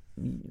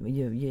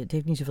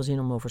heeft niet zoveel zin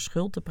om over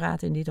schuld te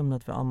praten in dit.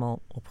 Omdat we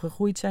allemaal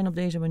opgegroeid zijn op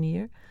deze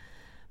manier.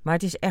 Maar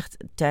het is echt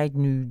tijd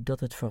nu dat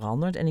het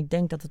verandert. En ik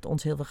denk dat het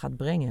ons heel veel gaat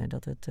brengen.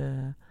 Dat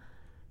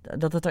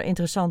het er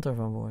interessanter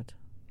van wordt.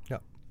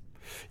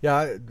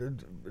 Ja,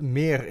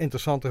 meer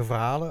interessantere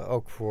verhalen.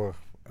 Ook voor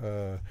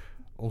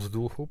onze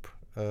doelgroep.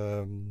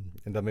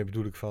 En daarmee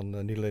bedoel ik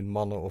van niet alleen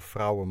mannen of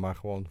vrouwen, maar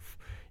gewoon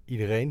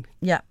iedereen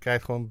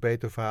krijgt gewoon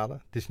betere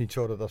verhalen. Het is niet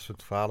zo dat als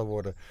het verhalen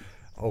worden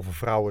over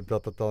vrouwen,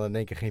 dat het dan in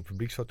één keer geen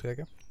publiek zou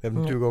trekken. We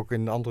hebben natuurlijk ook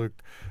in andere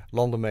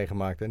landen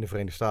meegemaakt. Hè. In de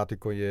Verenigde Staten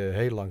kon je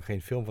heel lang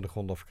geen film van de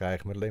grond af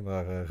krijgen met alleen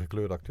maar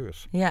gekleurde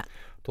acteurs. Ja.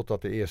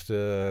 Totdat de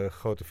eerste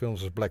grote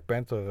films als Black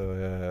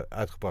Panther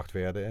uitgebracht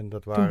werden. En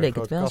dat waren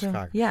grote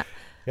kaskraken.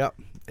 Ja,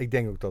 ik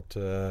denk ook dat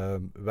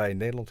wij in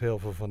Nederland heel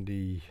veel van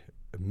die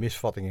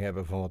misvattingen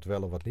hebben van wat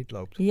wel of wat niet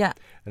loopt. Ja. En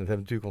dat hebben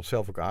we natuurlijk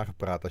onszelf ook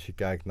aangepraat als je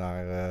kijkt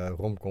naar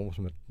romcoms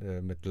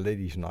met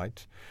Ladies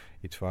Night.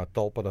 Iets waar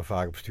Talpa daar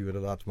vaak op stuurde.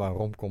 Laten we maar een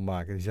romcom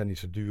maken. Die zijn niet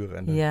zo duur.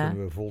 En dan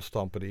kunnen we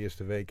volstampen de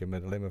eerste weken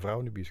met alleen maar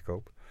vrouwen in de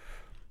bioscoop.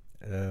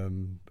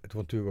 Het wordt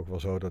natuurlijk ook wel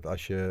zo dat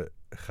als je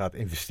gaat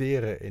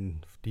investeren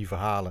in die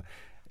verhalen,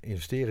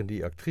 investeren in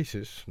die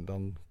actrices,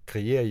 dan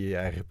creëer je je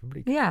eigen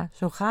publiek. Ja,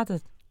 zo gaat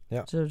het.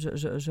 Ja.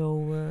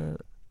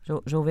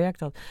 Zo werkt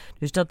dat.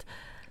 Dus dat.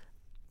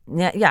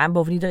 Ja, en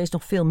bovendien, er is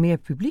nog veel meer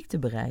publiek te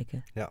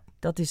bereiken. Ja.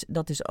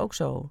 Dat is ook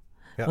zo.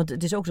 Ja. Want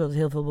het is ook zo dat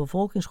heel veel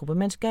bevolkingsgroepen,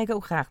 mensen kijken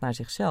ook graag naar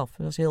zichzelf.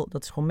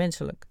 Dat is gewoon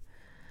menselijk.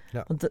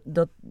 Ja. Want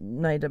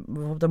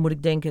dan moet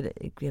ik denken,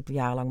 ik heb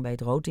jarenlang bij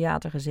het Rood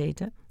Theater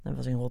gezeten. Dat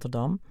was in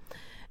Rotterdam.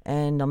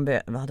 En dan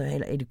we hadden een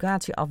hele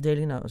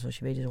educatieafdeling. Nou, zoals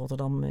je weet is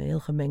Rotterdam een heel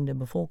gemengde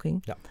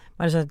bevolking. Ja.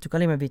 Maar er zaten natuurlijk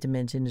alleen maar witte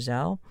mensen in de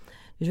zaal.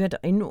 Dus werd er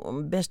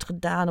enorm best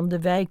gedaan om de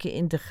wijken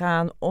in te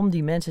gaan, om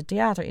die mensen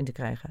theater in te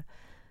krijgen.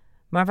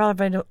 Maar waar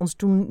wij ons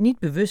toen niet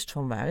bewust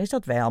van waren, is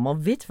dat wij allemaal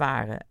wit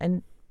waren.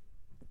 En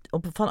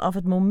vanaf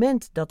het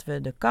moment dat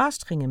we de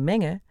cast gingen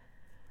mengen,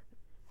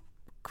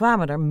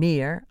 kwamen er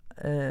meer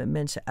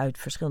mensen uit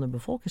verschillende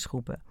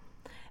bevolkingsgroepen.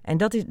 En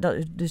dat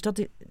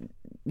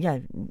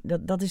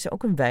is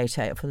ook een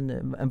wijsheid of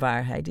een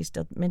waarheid. Is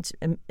dat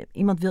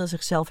iemand wil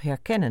zichzelf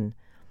herkennen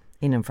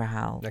in een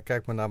verhaal. Ja,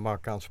 kijk maar naar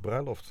Marokkaanse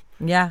bruiloft.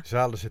 Ja.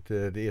 Zalen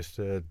zitten de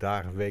eerste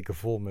dagen, weken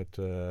vol met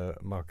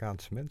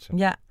Marokkaanse mensen.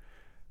 Ja.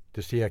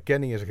 Dus die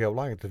herkenning is ook heel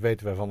belangrijk. Dat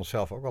weten wij van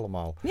onszelf ook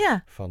allemaal.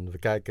 Ja. We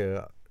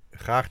kijken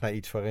graag naar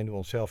iets waarin we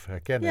onszelf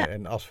herkennen. Ja.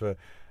 En als we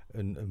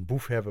een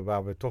boef hebben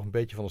waar we toch een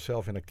beetje van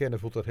onszelf in herkennen,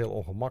 voelt dat heel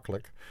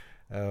ongemakkelijk.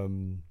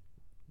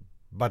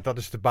 Maar dat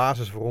is de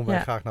basis waarom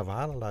wij graag naar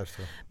verhalen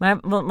luisteren. Maar,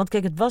 want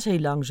kijk, het was heel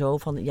lang zo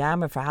van,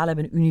 maar verhalen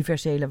hebben een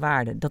universele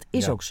waarde. Dat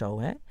is ook zo,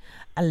 hè.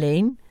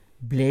 Alleen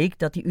bleek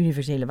dat die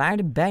universele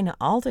waarde bijna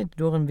altijd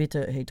door een witte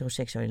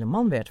heteroseksuele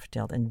man werd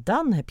verteld. En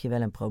dan heb je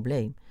wel een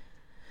probleem.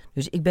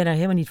 Dus ik ben er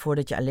helemaal niet voor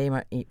dat je alleen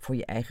maar voor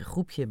je eigen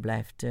groepje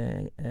blijft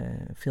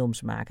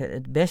films maken.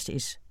 Het beste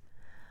is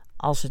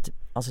als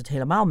het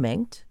helemaal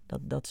mengt.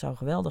 Dat zou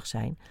geweldig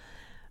zijn.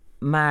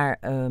 Maar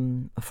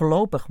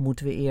voorlopig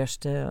moeten we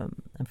eerst een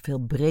veel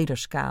breder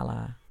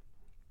scala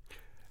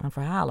aan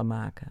verhalen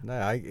maken.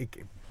 Nou ja,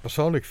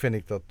 persoonlijk vind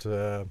ik dat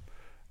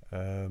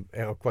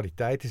er ook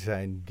kwaliteiten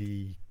zijn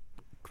die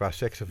qua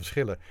seksen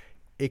verschillen.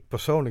 Ik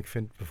persoonlijk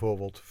vind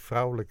bijvoorbeeld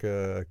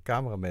vrouwelijke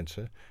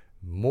cameramensen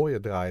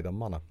mooier draaien dan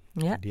mannen.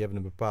 Ja. Die hebben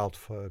een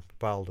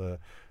bepaalde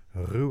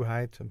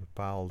ruwheid, een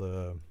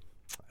bepaalde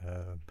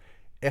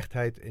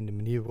echtheid in de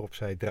manier waarop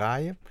zij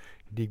draaien,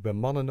 die ik bij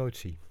mannen nooit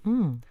zie.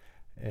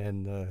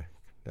 En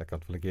ik kan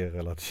het wel een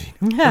keer laten zien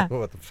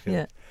wat het verschil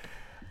is.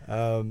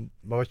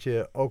 Maar wat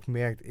je ook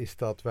merkt is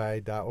dat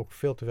wij daar ook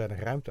veel te weinig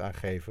ruimte aan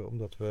geven,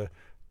 omdat we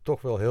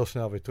toch wel heel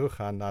snel weer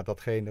teruggaan naar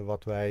datgene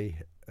wat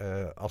wij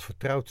als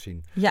vertrouwd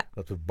zien. Ja.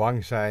 Dat we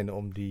bang zijn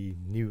om die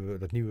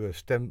nieuwe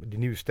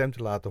stem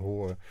te laten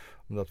horen,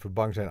 omdat we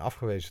bang zijn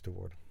afgewezen te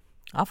worden.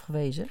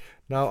 Afgewezen?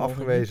 Nou,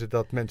 afgewezen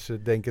dat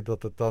mensen denken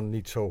dat het dan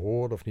niet zo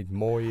hoort of niet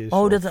mooi is.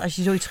 Dat als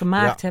je zoiets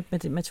gemaakt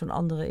hebt met zo'n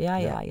andere...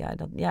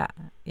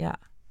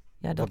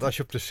 Want als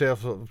je op de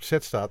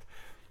set staat,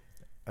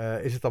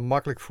 is het dan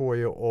makkelijk voor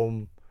je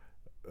om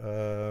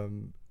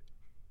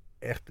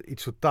echt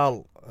iets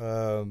totaal...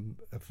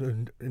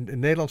 in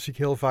Nederland zie ik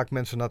heel vaak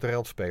mensen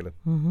naturel spelen.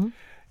 Mm-hmm.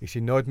 Ik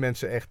zie nooit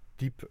mensen echt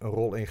diep een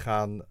rol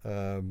ingaan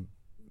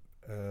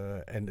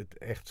en het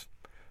echt...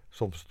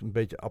 soms een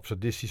beetje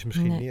absurdistisch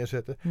misschien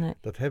neerzetten. Nee.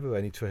 Dat hebben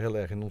wij niet zo heel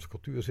erg in onze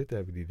cultuur zitten,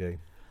 heb ik het idee.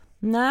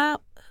 Nou,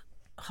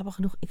 grappig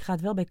genoeg, ik ga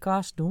het wel bij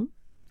cast doen.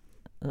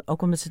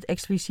 Ook omdat ze het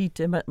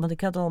expliciet... Want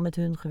ik had al met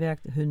hun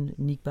gewerkt,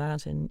 Niek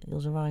Baas en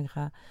Ilse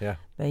Warringa,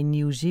 bij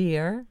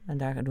nieuwste. En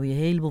daar doe je een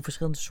heleboel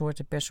verschillende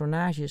soorten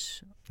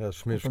personages. Ja, dat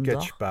is meer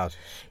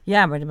sketchbasis.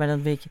 Ja, maar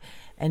dan weet je...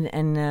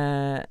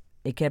 En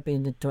ik heb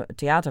in het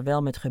theater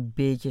wel met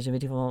gebeetjes en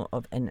weet je wel,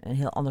 en een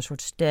heel ander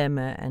soort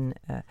stemmen. En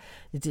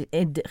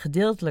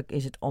gedeeltelijk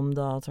is het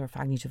omdat er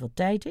vaak niet zoveel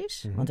tijd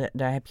is. Mm-hmm. Want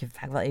daar heb je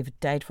vaak wel even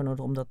tijd voor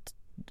nodig om dat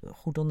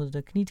goed onder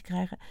de knie te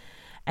krijgen.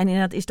 En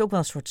inderdaad is het ook wel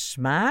een soort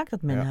smaak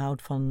dat men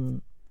houdt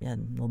van,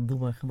 dan doen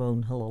we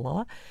gewoon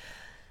halala.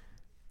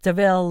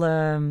 Terwijl,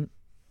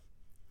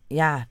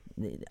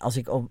 als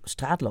ik op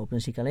straat loop, dan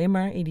zie ik alleen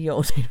maar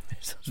idioten in de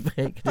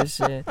spreken. Dus,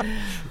 ja,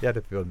 dat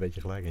heb je wel een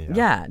beetje gelijk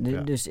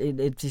in. Dus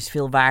het is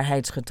veel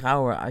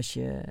waarheidsgetrouwer als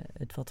je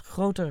het wat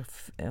groter,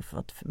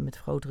 wat met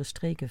grotere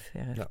streken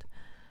verft. Ja.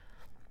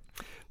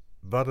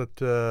 Wat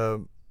het...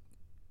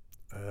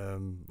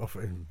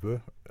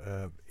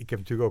 ik heb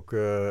natuurlijk ook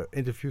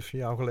interviews van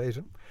jou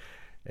gelezen.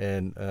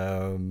 En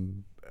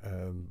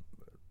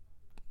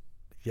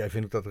jij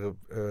vindt ook dat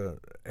er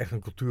echt een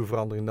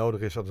cultuurverandering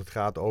nodig is als het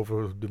gaat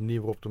over de manier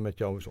waarop er met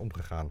jou is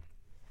omgegaan.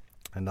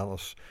 En dan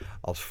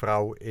als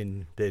vrouw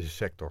in deze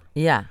sector.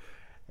 Ja.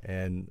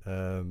 En,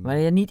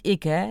 maar niet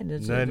ik, hè?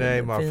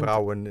 Maar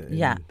vrouwen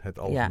in het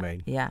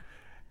algemeen. Ja.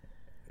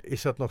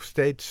 Is dat nog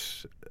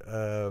steeds...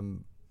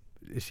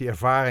 is die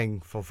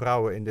ervaring van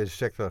vrouwen in deze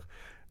sector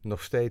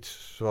nog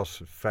steeds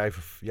zoals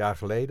 5 jaar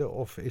geleden?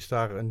 Of is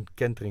daar een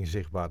kentering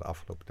zichtbaar de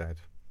afgelopen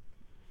tijd?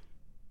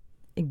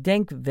 Ik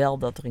denk wel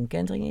dat er een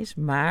kentering is,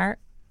 maar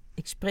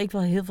ik spreek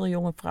wel heel veel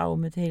jonge vrouwen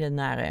met hele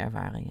nare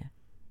ervaringen.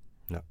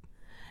 Ja.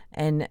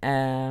 En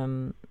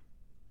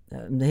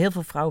heel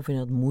veel vrouwen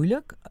vinden het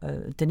moeilijk.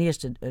 Ten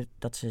eerste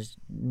dat ze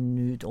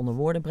nu het onder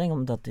woorden brengen,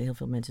 omdat heel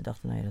veel mensen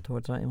dachten, dat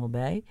hoort er eenmaal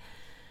bij.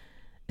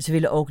 Ze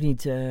willen ook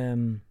niet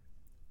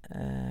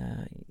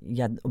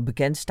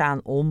bekend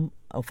staan om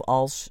of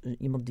als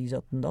iemand die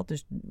dat en dat.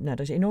 Dus er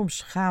is enorm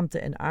schaamte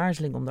en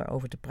aarzeling om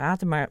daarover te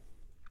praten. Maar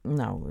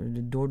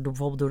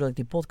bijvoorbeeld doordat ik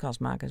die podcast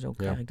maak en zo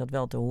krijg ik dat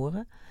wel te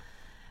horen.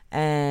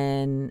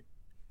 En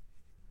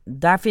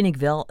daar vind ik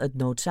wel het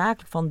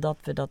noodzakelijk van dat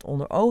we dat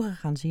onder ogen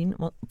gaan zien.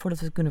 Want voordat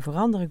we het kunnen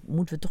veranderen,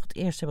 moeten we toch het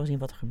eerst hebben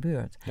gezien wat er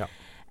gebeurt. Ja.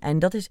 En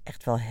dat is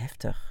echt wel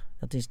heftig.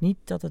 Dat is niet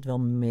dat het wel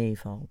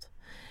meevalt.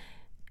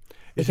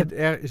 Is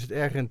het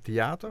erger in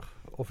theater?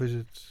 Of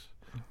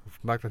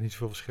maakt dat niet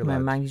zoveel verschil uit?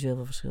 Het maakt niet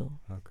zoveel verschil.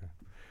 Okay.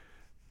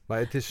 Maar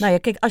het is... Nou ja,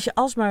 kijk, als je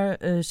alsmaar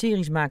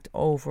series maakt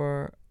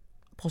over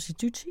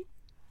prostitutie...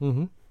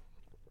 Mm-hmm.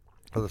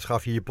 Dat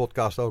schaf je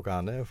podcast ook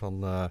aan, hè?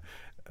 Van...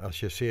 als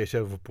je series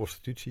hebt over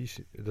prostituties,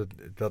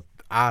 dat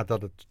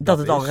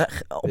het al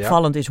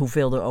opvallend is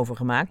hoeveel er over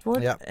gemaakt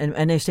wordt. Ja.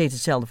 En steeds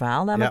hetzelfde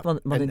verhaal namelijk.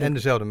 Ja. En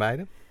dezelfde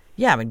meiden.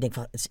 Ja, maar ik denk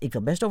van, ik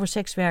wil best over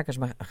sekswerkers,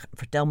 maar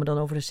vertel me dan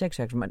over de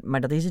sekswerkers.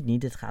 Maar dat is het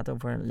niet. Het gaat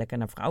over lekker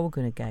naar vrouwen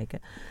kunnen kijken.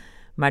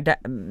 Maar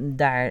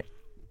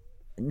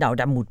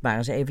daar moet maar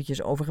eens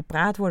eventjes over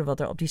gepraat worden wat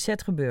er op die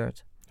set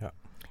gebeurt. Ja.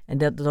 En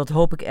dat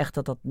hoop ik echt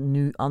dat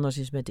nu anders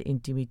is met de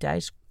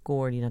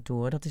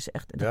intimiteitscoördinatoren. Dat is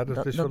echt...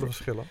 Dat is wel een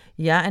verschil.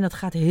 Ja, en dat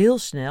gaat heel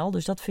snel.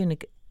 Dus dat vind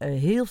ik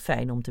heel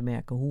fijn om te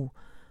merken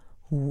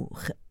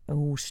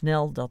hoe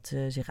snel dat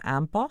zich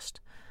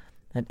aanpast.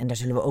 En daar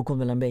zullen we ook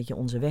wel een beetje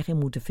onze weg in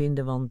moeten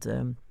vinden. Want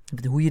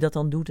hoe je dat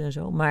dan doet en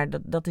zo. Maar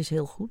dat is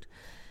heel goed.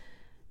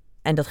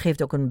 En dat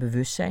geeft ook een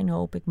bewustzijn,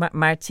 hoop ik.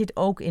 Maar het zit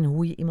ook in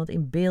hoe je iemand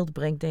in beeld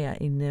brengt.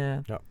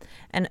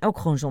 En ook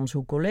gewoon soms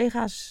hoe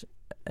collega's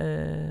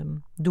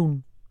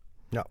doen.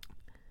 Ja.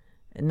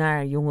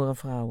 Naar jongere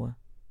vrouwen.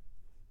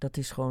 Dat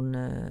is gewoon...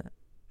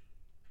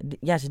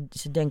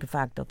 ze denken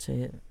vaak dat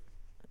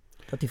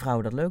die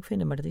vrouwen dat leuk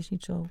vinden. Maar dat is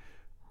niet zo.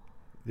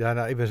 Ja,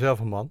 nou, ik ben zelf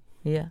een man.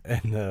 Ja.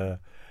 En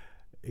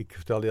ik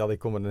vertelde je al, ik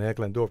kom uit een heel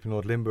klein dorpje in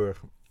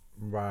Noord-Limburg.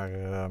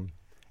 Waar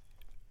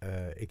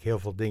ik heel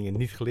veel dingen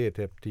niet geleerd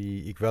heb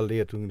die ik wel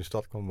leerde toen ik in de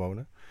stad kwam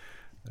wonen.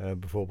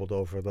 Bijvoorbeeld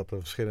over dat er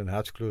verschillen in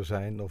huidskleur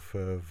zijn of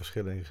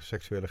verschillen in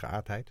seksuele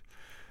geaardheid.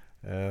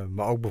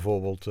 Maar ook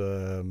bijvoorbeeld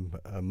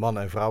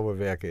mannen en vrouwen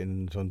werken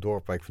in zo'n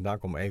dorp waar ik vandaan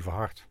kom even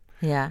hard.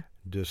 Ja.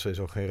 Dus er is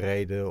ook geen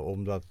reden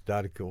om dat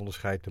duidelijke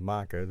onderscheid te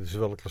maken. Het is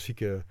wel een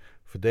klassieke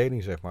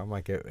verdeling, zeg maar. Maar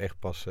ik heb echt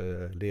pas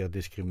leren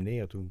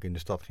discrimineren toen ik in de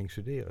stad ging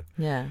studeren.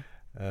 Ja.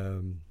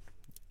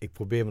 Ik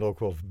probeer me er ook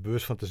wel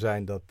bewust van te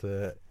zijn dat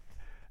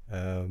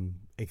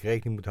ik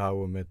rekening moet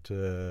houden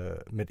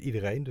met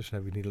iedereen. Dus dan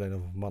heb ik niet alleen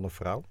over man of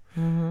vrouw.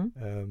 Mm-hmm.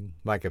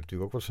 Maar ik heb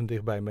natuurlijk ook wel eens van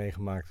dichtbij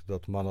meegemaakt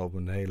dat mannen op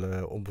een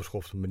hele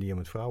onbeschofte manier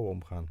met vrouwen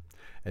omgaan.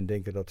 En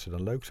denken dat ze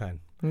dan leuk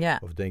zijn. Ja.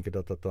 Of denken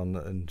dat dat dan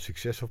een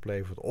succes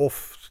oplevert.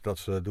 Of dat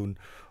ze dat doen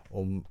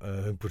om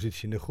hun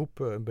positie in de groep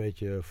een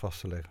beetje vast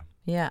te leggen.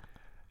 Ja.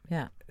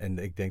 Ja. En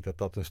ik denk dat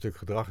dat een stuk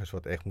gedrag is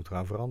wat echt moet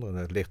gaan veranderen.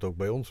 En het ligt ook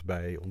bij ons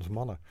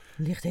mannen.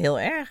 Het ligt heel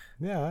erg.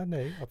 Ja,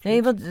 nee, absoluut.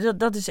 Nee, want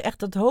dat is echt,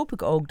 dat hoop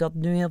ik ook. Dat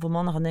nu heel veel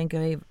mannen gaan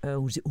denken,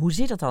 hoe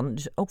zit dat dan?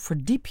 Dus ook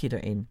verdiep je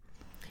erin.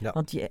 Ja.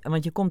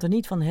 Want je komt er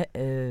niet van,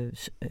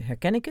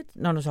 herken ik het?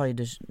 Nou, dan zal je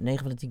dus 9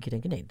 van de 10 keer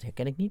denken, nee, dat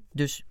herken ik niet.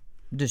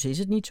 Dus is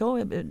het niet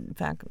zo,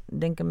 vaak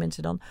denken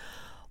mensen dan.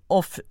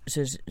 Of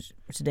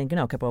ze denken,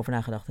 nou, ik heb erover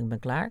nagedacht en ik ben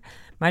klaar.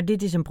 Maar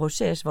dit is een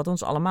proces wat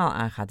ons allemaal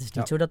aangaat. Het is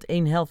niet zo dat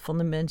 1 helft van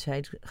de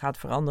mensheid gaat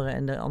veranderen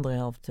en de andere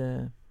helft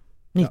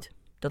niet.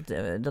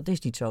 Ja. Dat is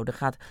niet zo. Er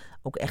gaat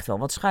ook echt wel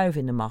wat schuiven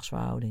in de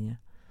machtsverhoudingen.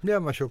 Ja,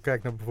 maar als je ook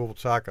kijkt naar bijvoorbeeld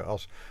zaken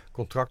als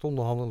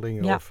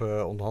contractonderhandelingen of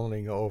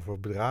onderhandelingen over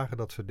bedragen,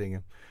 dat soort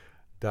dingen.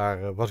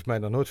 Daar was ik mij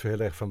nog nooit zo heel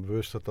erg van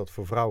bewust dat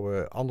voor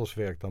vrouwen anders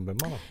werkt dan bij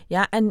mannen.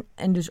 Ja,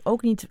 en dus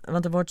ook niet,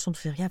 want er wordt soms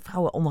gezegd, ja,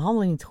 vrouwen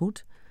onderhandelen niet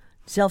goed.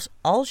 Zelfs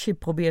als je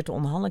probeert te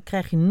onderhandelen,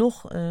 krijg je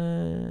nog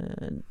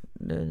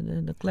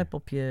de klep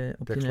op je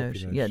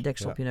neus. Ja,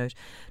 deksel op je neus.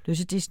 Dus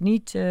het is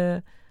niet...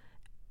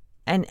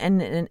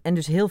 En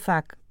dus heel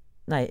vaak...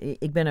 Nou,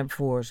 ik ben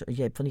ervoor...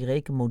 Je hebt van die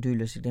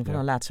rekenmodules. Ik denk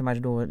van, laat ze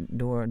maar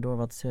door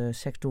wat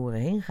sectoren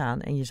heen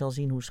gaan. En je zal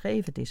zien hoe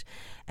scheef het is.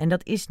 En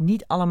dat is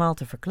niet allemaal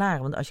te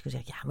verklaren. Want als je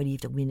zegt, ja, maar die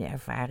heeft ook minder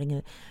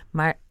ervaringen.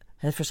 Maar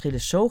het verschil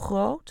is zo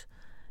groot...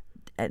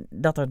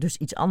 dat er dus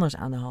iets anders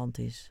aan de hand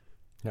is.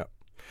 Ja.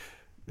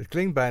 Het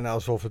klinkt bijna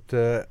alsof het...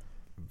 we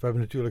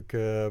hebben natuurlijk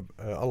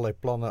allerlei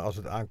plannen als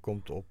het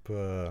aankomt op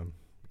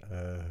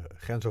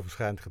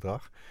grensoverschrijdend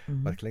gedrag.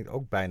 Mm-hmm. Maar het klinkt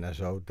ook bijna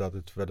zo dat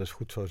het wel eens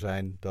goed zou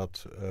zijn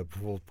dat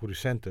bijvoorbeeld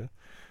producenten,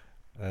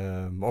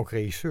 maar ook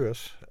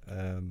regisseurs,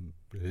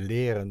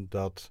 leren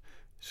dat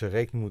ze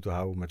rekening moeten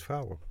houden met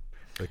vrouwen.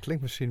 Dat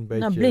klinkt misschien een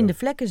beetje... Nou, blinde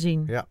vlekken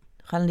zien. Ja.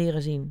 Gaan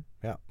leren zien.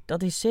 Ja.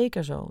 Dat is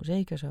zeker zo,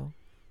 zeker zo.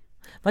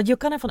 Want je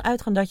kan ervan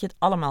uitgaan dat je het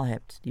allemaal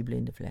hebt, die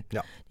blinde vlek.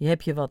 Ja. Die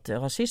heb je wat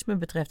racisme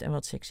betreft en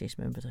wat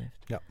seksisme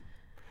betreft. Ja.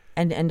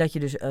 En dat je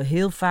dus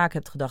heel vaak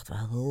hebt gedacht,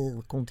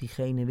 komt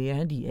diegene weer,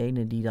 hè? Die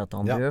ene die dat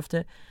dan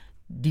durfde.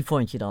 Die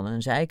vond je dan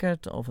een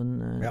zeikert of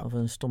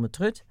een stomme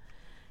trut.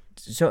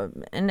 Zo,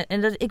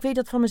 ik weet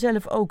dat van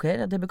mezelf ook. Hè?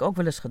 Dat heb ik ook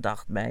wel eens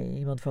gedacht bij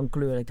iemand van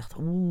kleur. Ik dacht,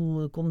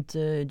 komt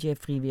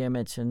Jeffrey weer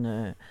met zijn...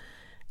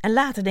 En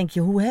later denk je,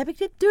 hoe heb ik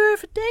dit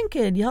durven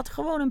denken? Die had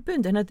gewoon een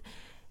punt. En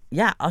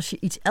als je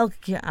iets elke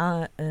keer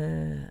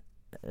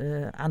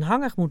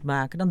aanhangig moet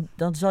maken,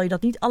 dan zal je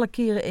dat niet alle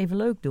keren even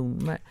leuk doen.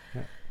 Maar,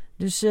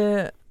 dus...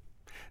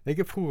 ik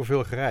heb vroeger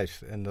veel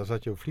gereisd en dan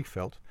zat je op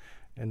vliegveld.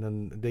 En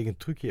dan deed ik een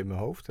trucje in mijn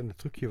hoofd. En het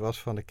trucje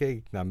was dan keek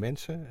ik naar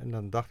mensen. En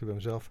dan dacht ik bij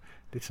mezelf,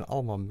 dit zijn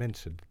allemaal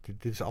mensen.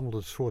 Dit is allemaal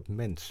een soort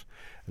mens.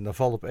 En dan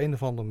valt op een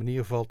of andere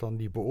manier dan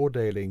die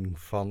beoordeling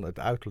van het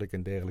uiterlijk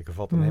en dergelijke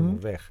valt dan helemaal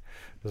weg.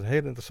 Dat is een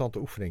hele interessante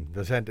oefening.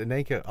 Dan zijn het in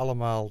één keer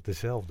allemaal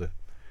dezelfde.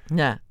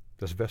 Ja.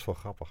 Dat is best wel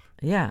grappig.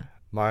 Ja.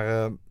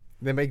 Maar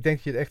ik denk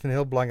dat je echt een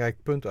heel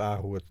belangrijk punt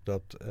aanroert.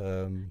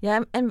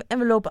 Ja, en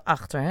we lopen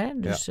achter, hè?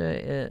 Dus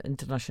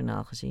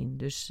internationaal gezien.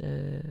 Dus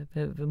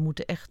we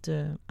moeten echt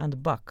aan de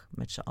bak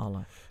met z'n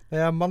allen.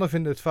 Nou ja, mannen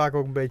vinden het vaak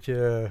ook een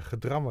beetje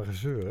gedrammige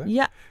zeur, hè?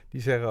 Ja.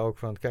 Die zeggen ook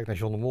van, kijk naar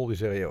John de Mol, die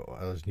zeggen, joh,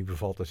 als het niet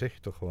bevalt, dan zeg je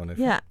toch gewoon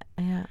even. Ja.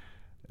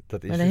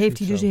 Dat is maar dan heeft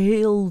hij dus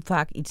heel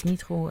vaak iets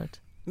niet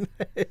gehoord.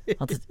 Nee.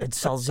 Want het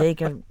zal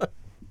zeker...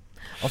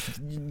 Of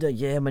dat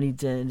je helemaal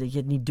niet, dat je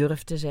het niet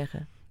durft te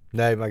zeggen.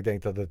 Nee, maar ik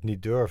denk dat het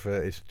niet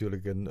durven is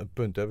natuurlijk een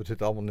punt. Hè. We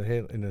zitten allemaal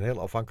in een heel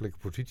afhankelijke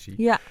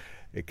positie. Ja.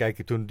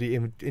 Kijk, toen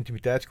die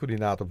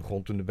intimiteitscoördinator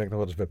begon, toen ben ik nog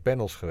wel eens bij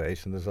panels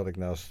geweest. En dan zat ik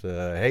naast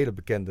hele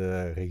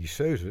bekende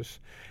regisseuses.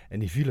 En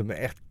die vielen me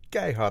echt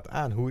keihard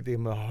aan hoe het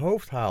in mijn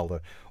hoofd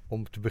haalde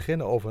om te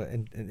beginnen over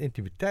een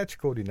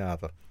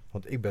intimiteitscoördinator.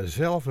 Want ik ben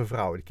zelf een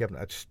vrouw. Ik heb een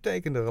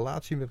uitstekende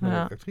relatie met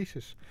mijn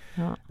actrices.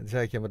 Ja. En dan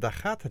zei ik, ja, maar daar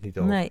gaat het niet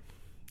over. Nee.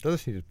 Dat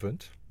is niet het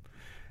punt.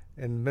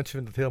 En mensen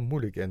vinden het heel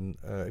moeilijk. En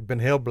ik ben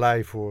heel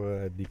blij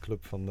voor die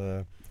club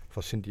van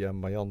Cynthia en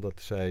Marjan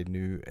dat zij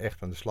nu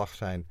echt aan de slag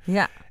zijn.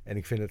 Ja. En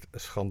ik vind het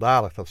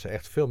schandalig dat ze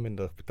echt veel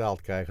minder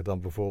betaald krijgen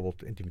dan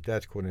bijvoorbeeld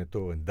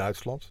intimiteitscoördinatoren in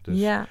Duitsland.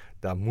 Dus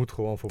daar moet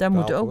gewoon voor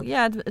betaald worden.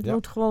 Ja, het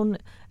moet gewoon...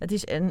 Het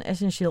is een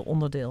essentieel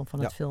onderdeel van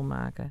het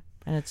filmmaken.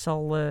 En het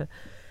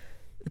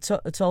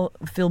zal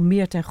veel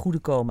meer ten goede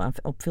komen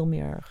op veel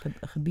meer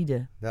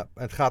gebieden. Ja,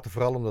 en het gaat er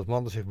vooral om dat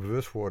mannen zich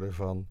bewust worden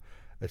van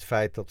het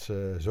feit dat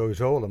ze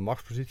sowieso al een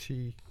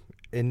machtspositie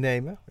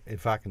innemen,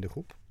 vaak in de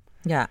groep.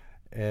 Ja.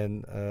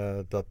 En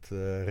dat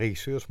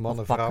regisseurs,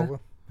 mannen, vrouwen,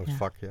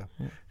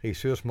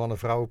 regisseurs, mannen,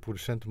 vrouwen,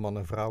 producenten,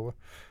 mannen en vrouwen,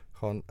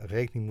 gewoon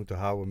rekening moeten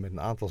houden met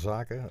een aantal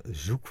zaken.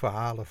 Zoek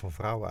verhalen van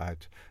vrouwen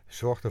uit.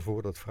 Zorg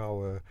ervoor dat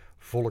vrouwen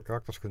volle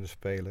karakters kunnen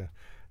spelen,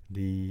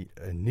 die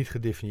niet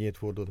gedefinieerd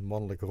worden door de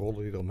mannelijke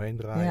rollen die eromheen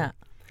draaien. Ja.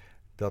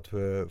 Dat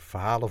we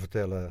verhalen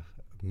vertellen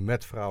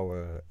met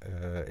vrouwen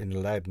in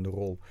een leidende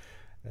rol.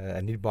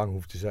 En niet bang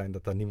hoeft te zijn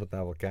dat daar niemand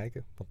naar wil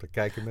kijken. Want daar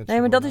kijken mensen.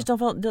 Nee, maar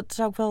dat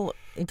zou ik wel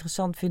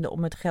interessant vinden om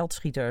met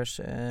geldschieters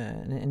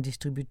en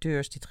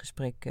distributeurs dit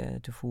gesprek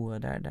te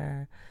voeren.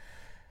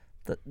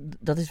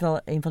 Dat is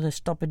wel een van de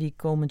stappen die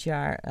komend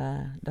jaar,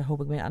 daar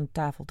hoop ik mee aan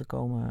tafel te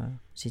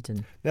komen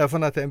zitten. Ja,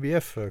 vanuit de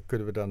NBF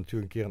kunnen we daar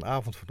natuurlijk een keer een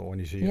avond van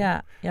organiseren.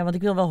 Ja, want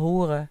ik wil wel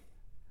horen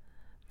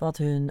wat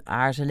hun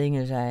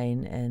aarzelingen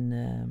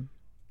zijn.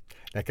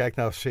 Kijk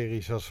naar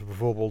series als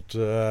bijvoorbeeld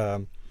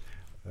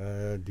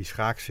die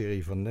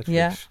schaakserie van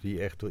Netflix,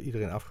 die echt door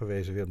iedereen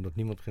afgewezen werd omdat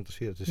niemand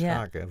geïnteresseerd is in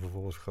schaken en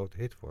vervolgens een grote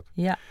hit wordt.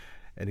 Ja.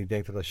 En ik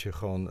denk dat als je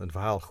gewoon een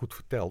verhaal goed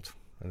vertelt,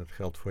 en dat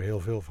geldt voor heel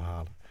veel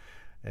verhalen,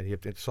 en je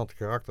hebt interessante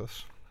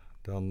karakters,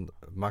 dan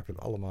maakt het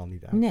allemaal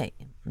niet uit. Nee.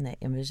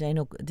 En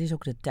het is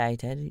ook de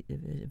tijd, hè.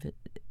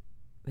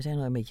 We zijn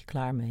er een beetje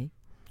klaar mee.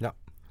 Ja.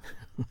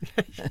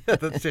 Ja,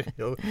 dat zeg je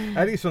heel.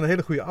 Eigenlijk is het een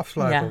hele goede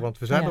afsluiter, want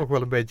we zijn er ook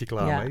wel een beetje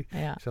klaar mee.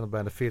 Ja. We zijn al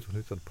bijna 40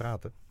 minuten aan het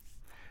praten.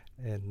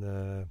 En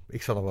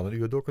ik zal nog wel een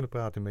uur door kunnen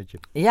praten met je.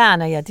 Ja,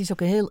 nou ja, het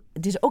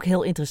is ook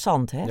heel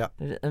interessant, hè? Ja.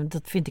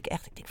 Dat vind ik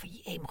echt. Ik denk van,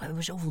 jee, maar hebben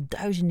we zoveel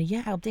duizenden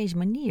jaren op deze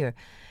manier?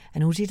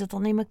 En hoe zit dat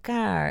dan in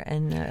elkaar?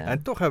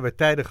 En toch hebben we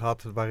tijden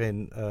gehad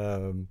waarin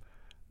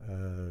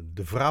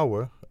de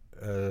vrouwen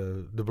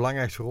de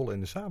belangrijkste rol in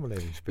de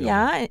samenleving speelden.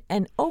 Ja,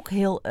 en ook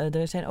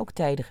er zijn ook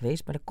tijden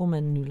geweest, maar daar komt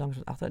men nu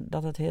langzaam achter,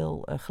 dat het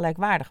heel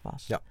gelijkwaardig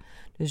was. Ja.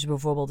 Dus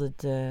bijvoorbeeld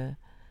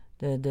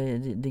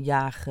de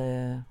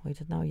jagen, hoe heet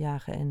het nou,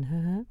 jagen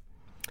en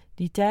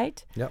die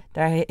tijd. Ja.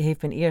 Daar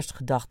heeft men eerst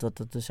gedacht dat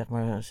het zeg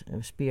maar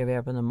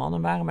speerwerpende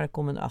mannen waren, maar daar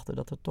komt men achter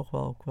dat er toch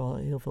wel ook wel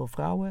heel veel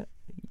vrouwen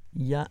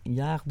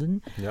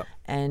jaagden. Ja.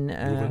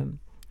 En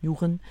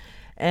joegen.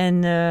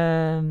 En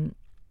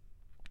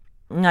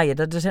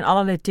er zijn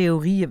allerlei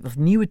theorieën, of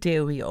nieuwe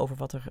theorieën over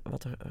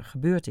wat er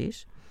gebeurd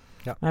is.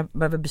 Ja.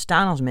 Maar we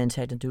bestaan als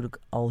mensheid natuurlijk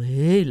al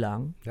heel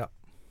lang. Ja.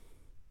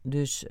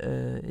 Dus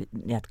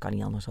het kan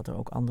niet anders dat er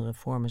ook andere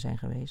vormen zijn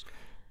geweest.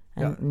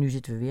 En nu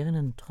zitten we weer in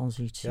een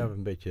transitie. Ja, we hebben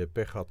een beetje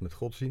pech gehad met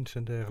godsdienst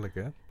en dergelijke.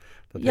 Hè?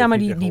 Dat maar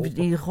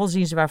die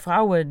godsdiensten waar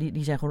vrouwen,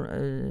 die zijn gewoon...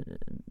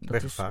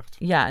 weggevaagd.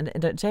 Ja, en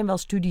er zijn wel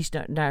studies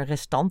naar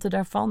restanten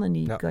daarvan. En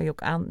die kun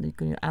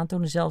je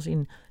aantonen. Zelfs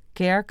in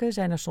kerken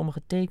zijn er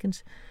sommige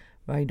tekens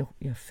waar je nog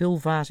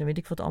vulva's en weet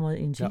ik wat allemaal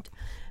in ziet. Ja.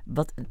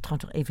 Wat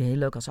trouwens nog even heel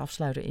leuk als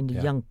afsluiter in de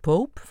Young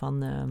Pope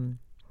van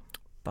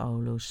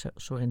Paolo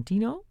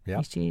Sorrentino,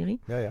 die serie.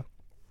 Ja.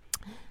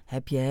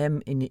 Heb je hem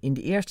in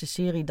de eerste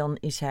serie, dan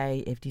heeft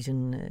hij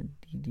zijn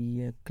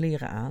die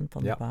kleren aan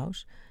van de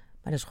paus.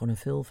 Maar dat is gewoon een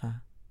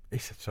vulva.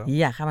 Is dat zo?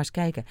 Ja, ga maar eens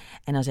kijken.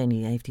 En dan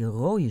heeft hij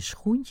rode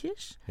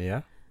schoentjes.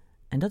 Ja.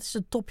 En dat is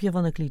het topje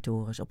van de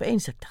clitoris.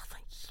 Opeens dacht ik van,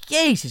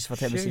 jezus, wat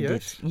hebben ze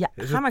dit? Ja,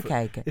 ga maar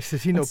kijken. Is te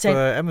zien op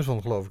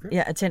Amazon, geloof ik, hè?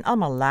 Ja, het zijn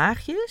allemaal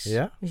laagjes.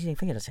 Ja? Dus je denkt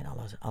van, dat zijn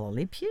alle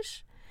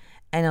lipjes.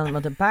 En dan,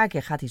 want een paar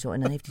keer gaat hij zo.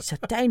 En dan heeft hij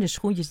satijnen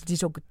schoentjes. Het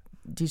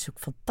is ook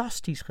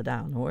fantastisch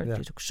gedaan, hoor. Ja. Het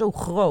is ook zo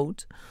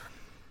groot.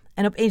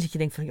 En opeens dat je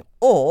denkt van,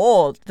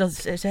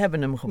 ze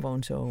hebben hem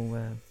gewoon zo...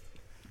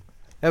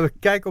 Hebben we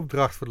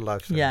kijkopdracht voor de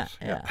luisteraars.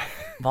 Ja.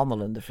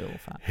 Wandelende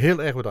vulva.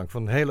 Heel erg bedankt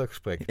voor een heel leuk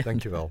gesprek.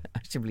 Dankjewel.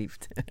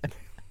 Alsjeblieft.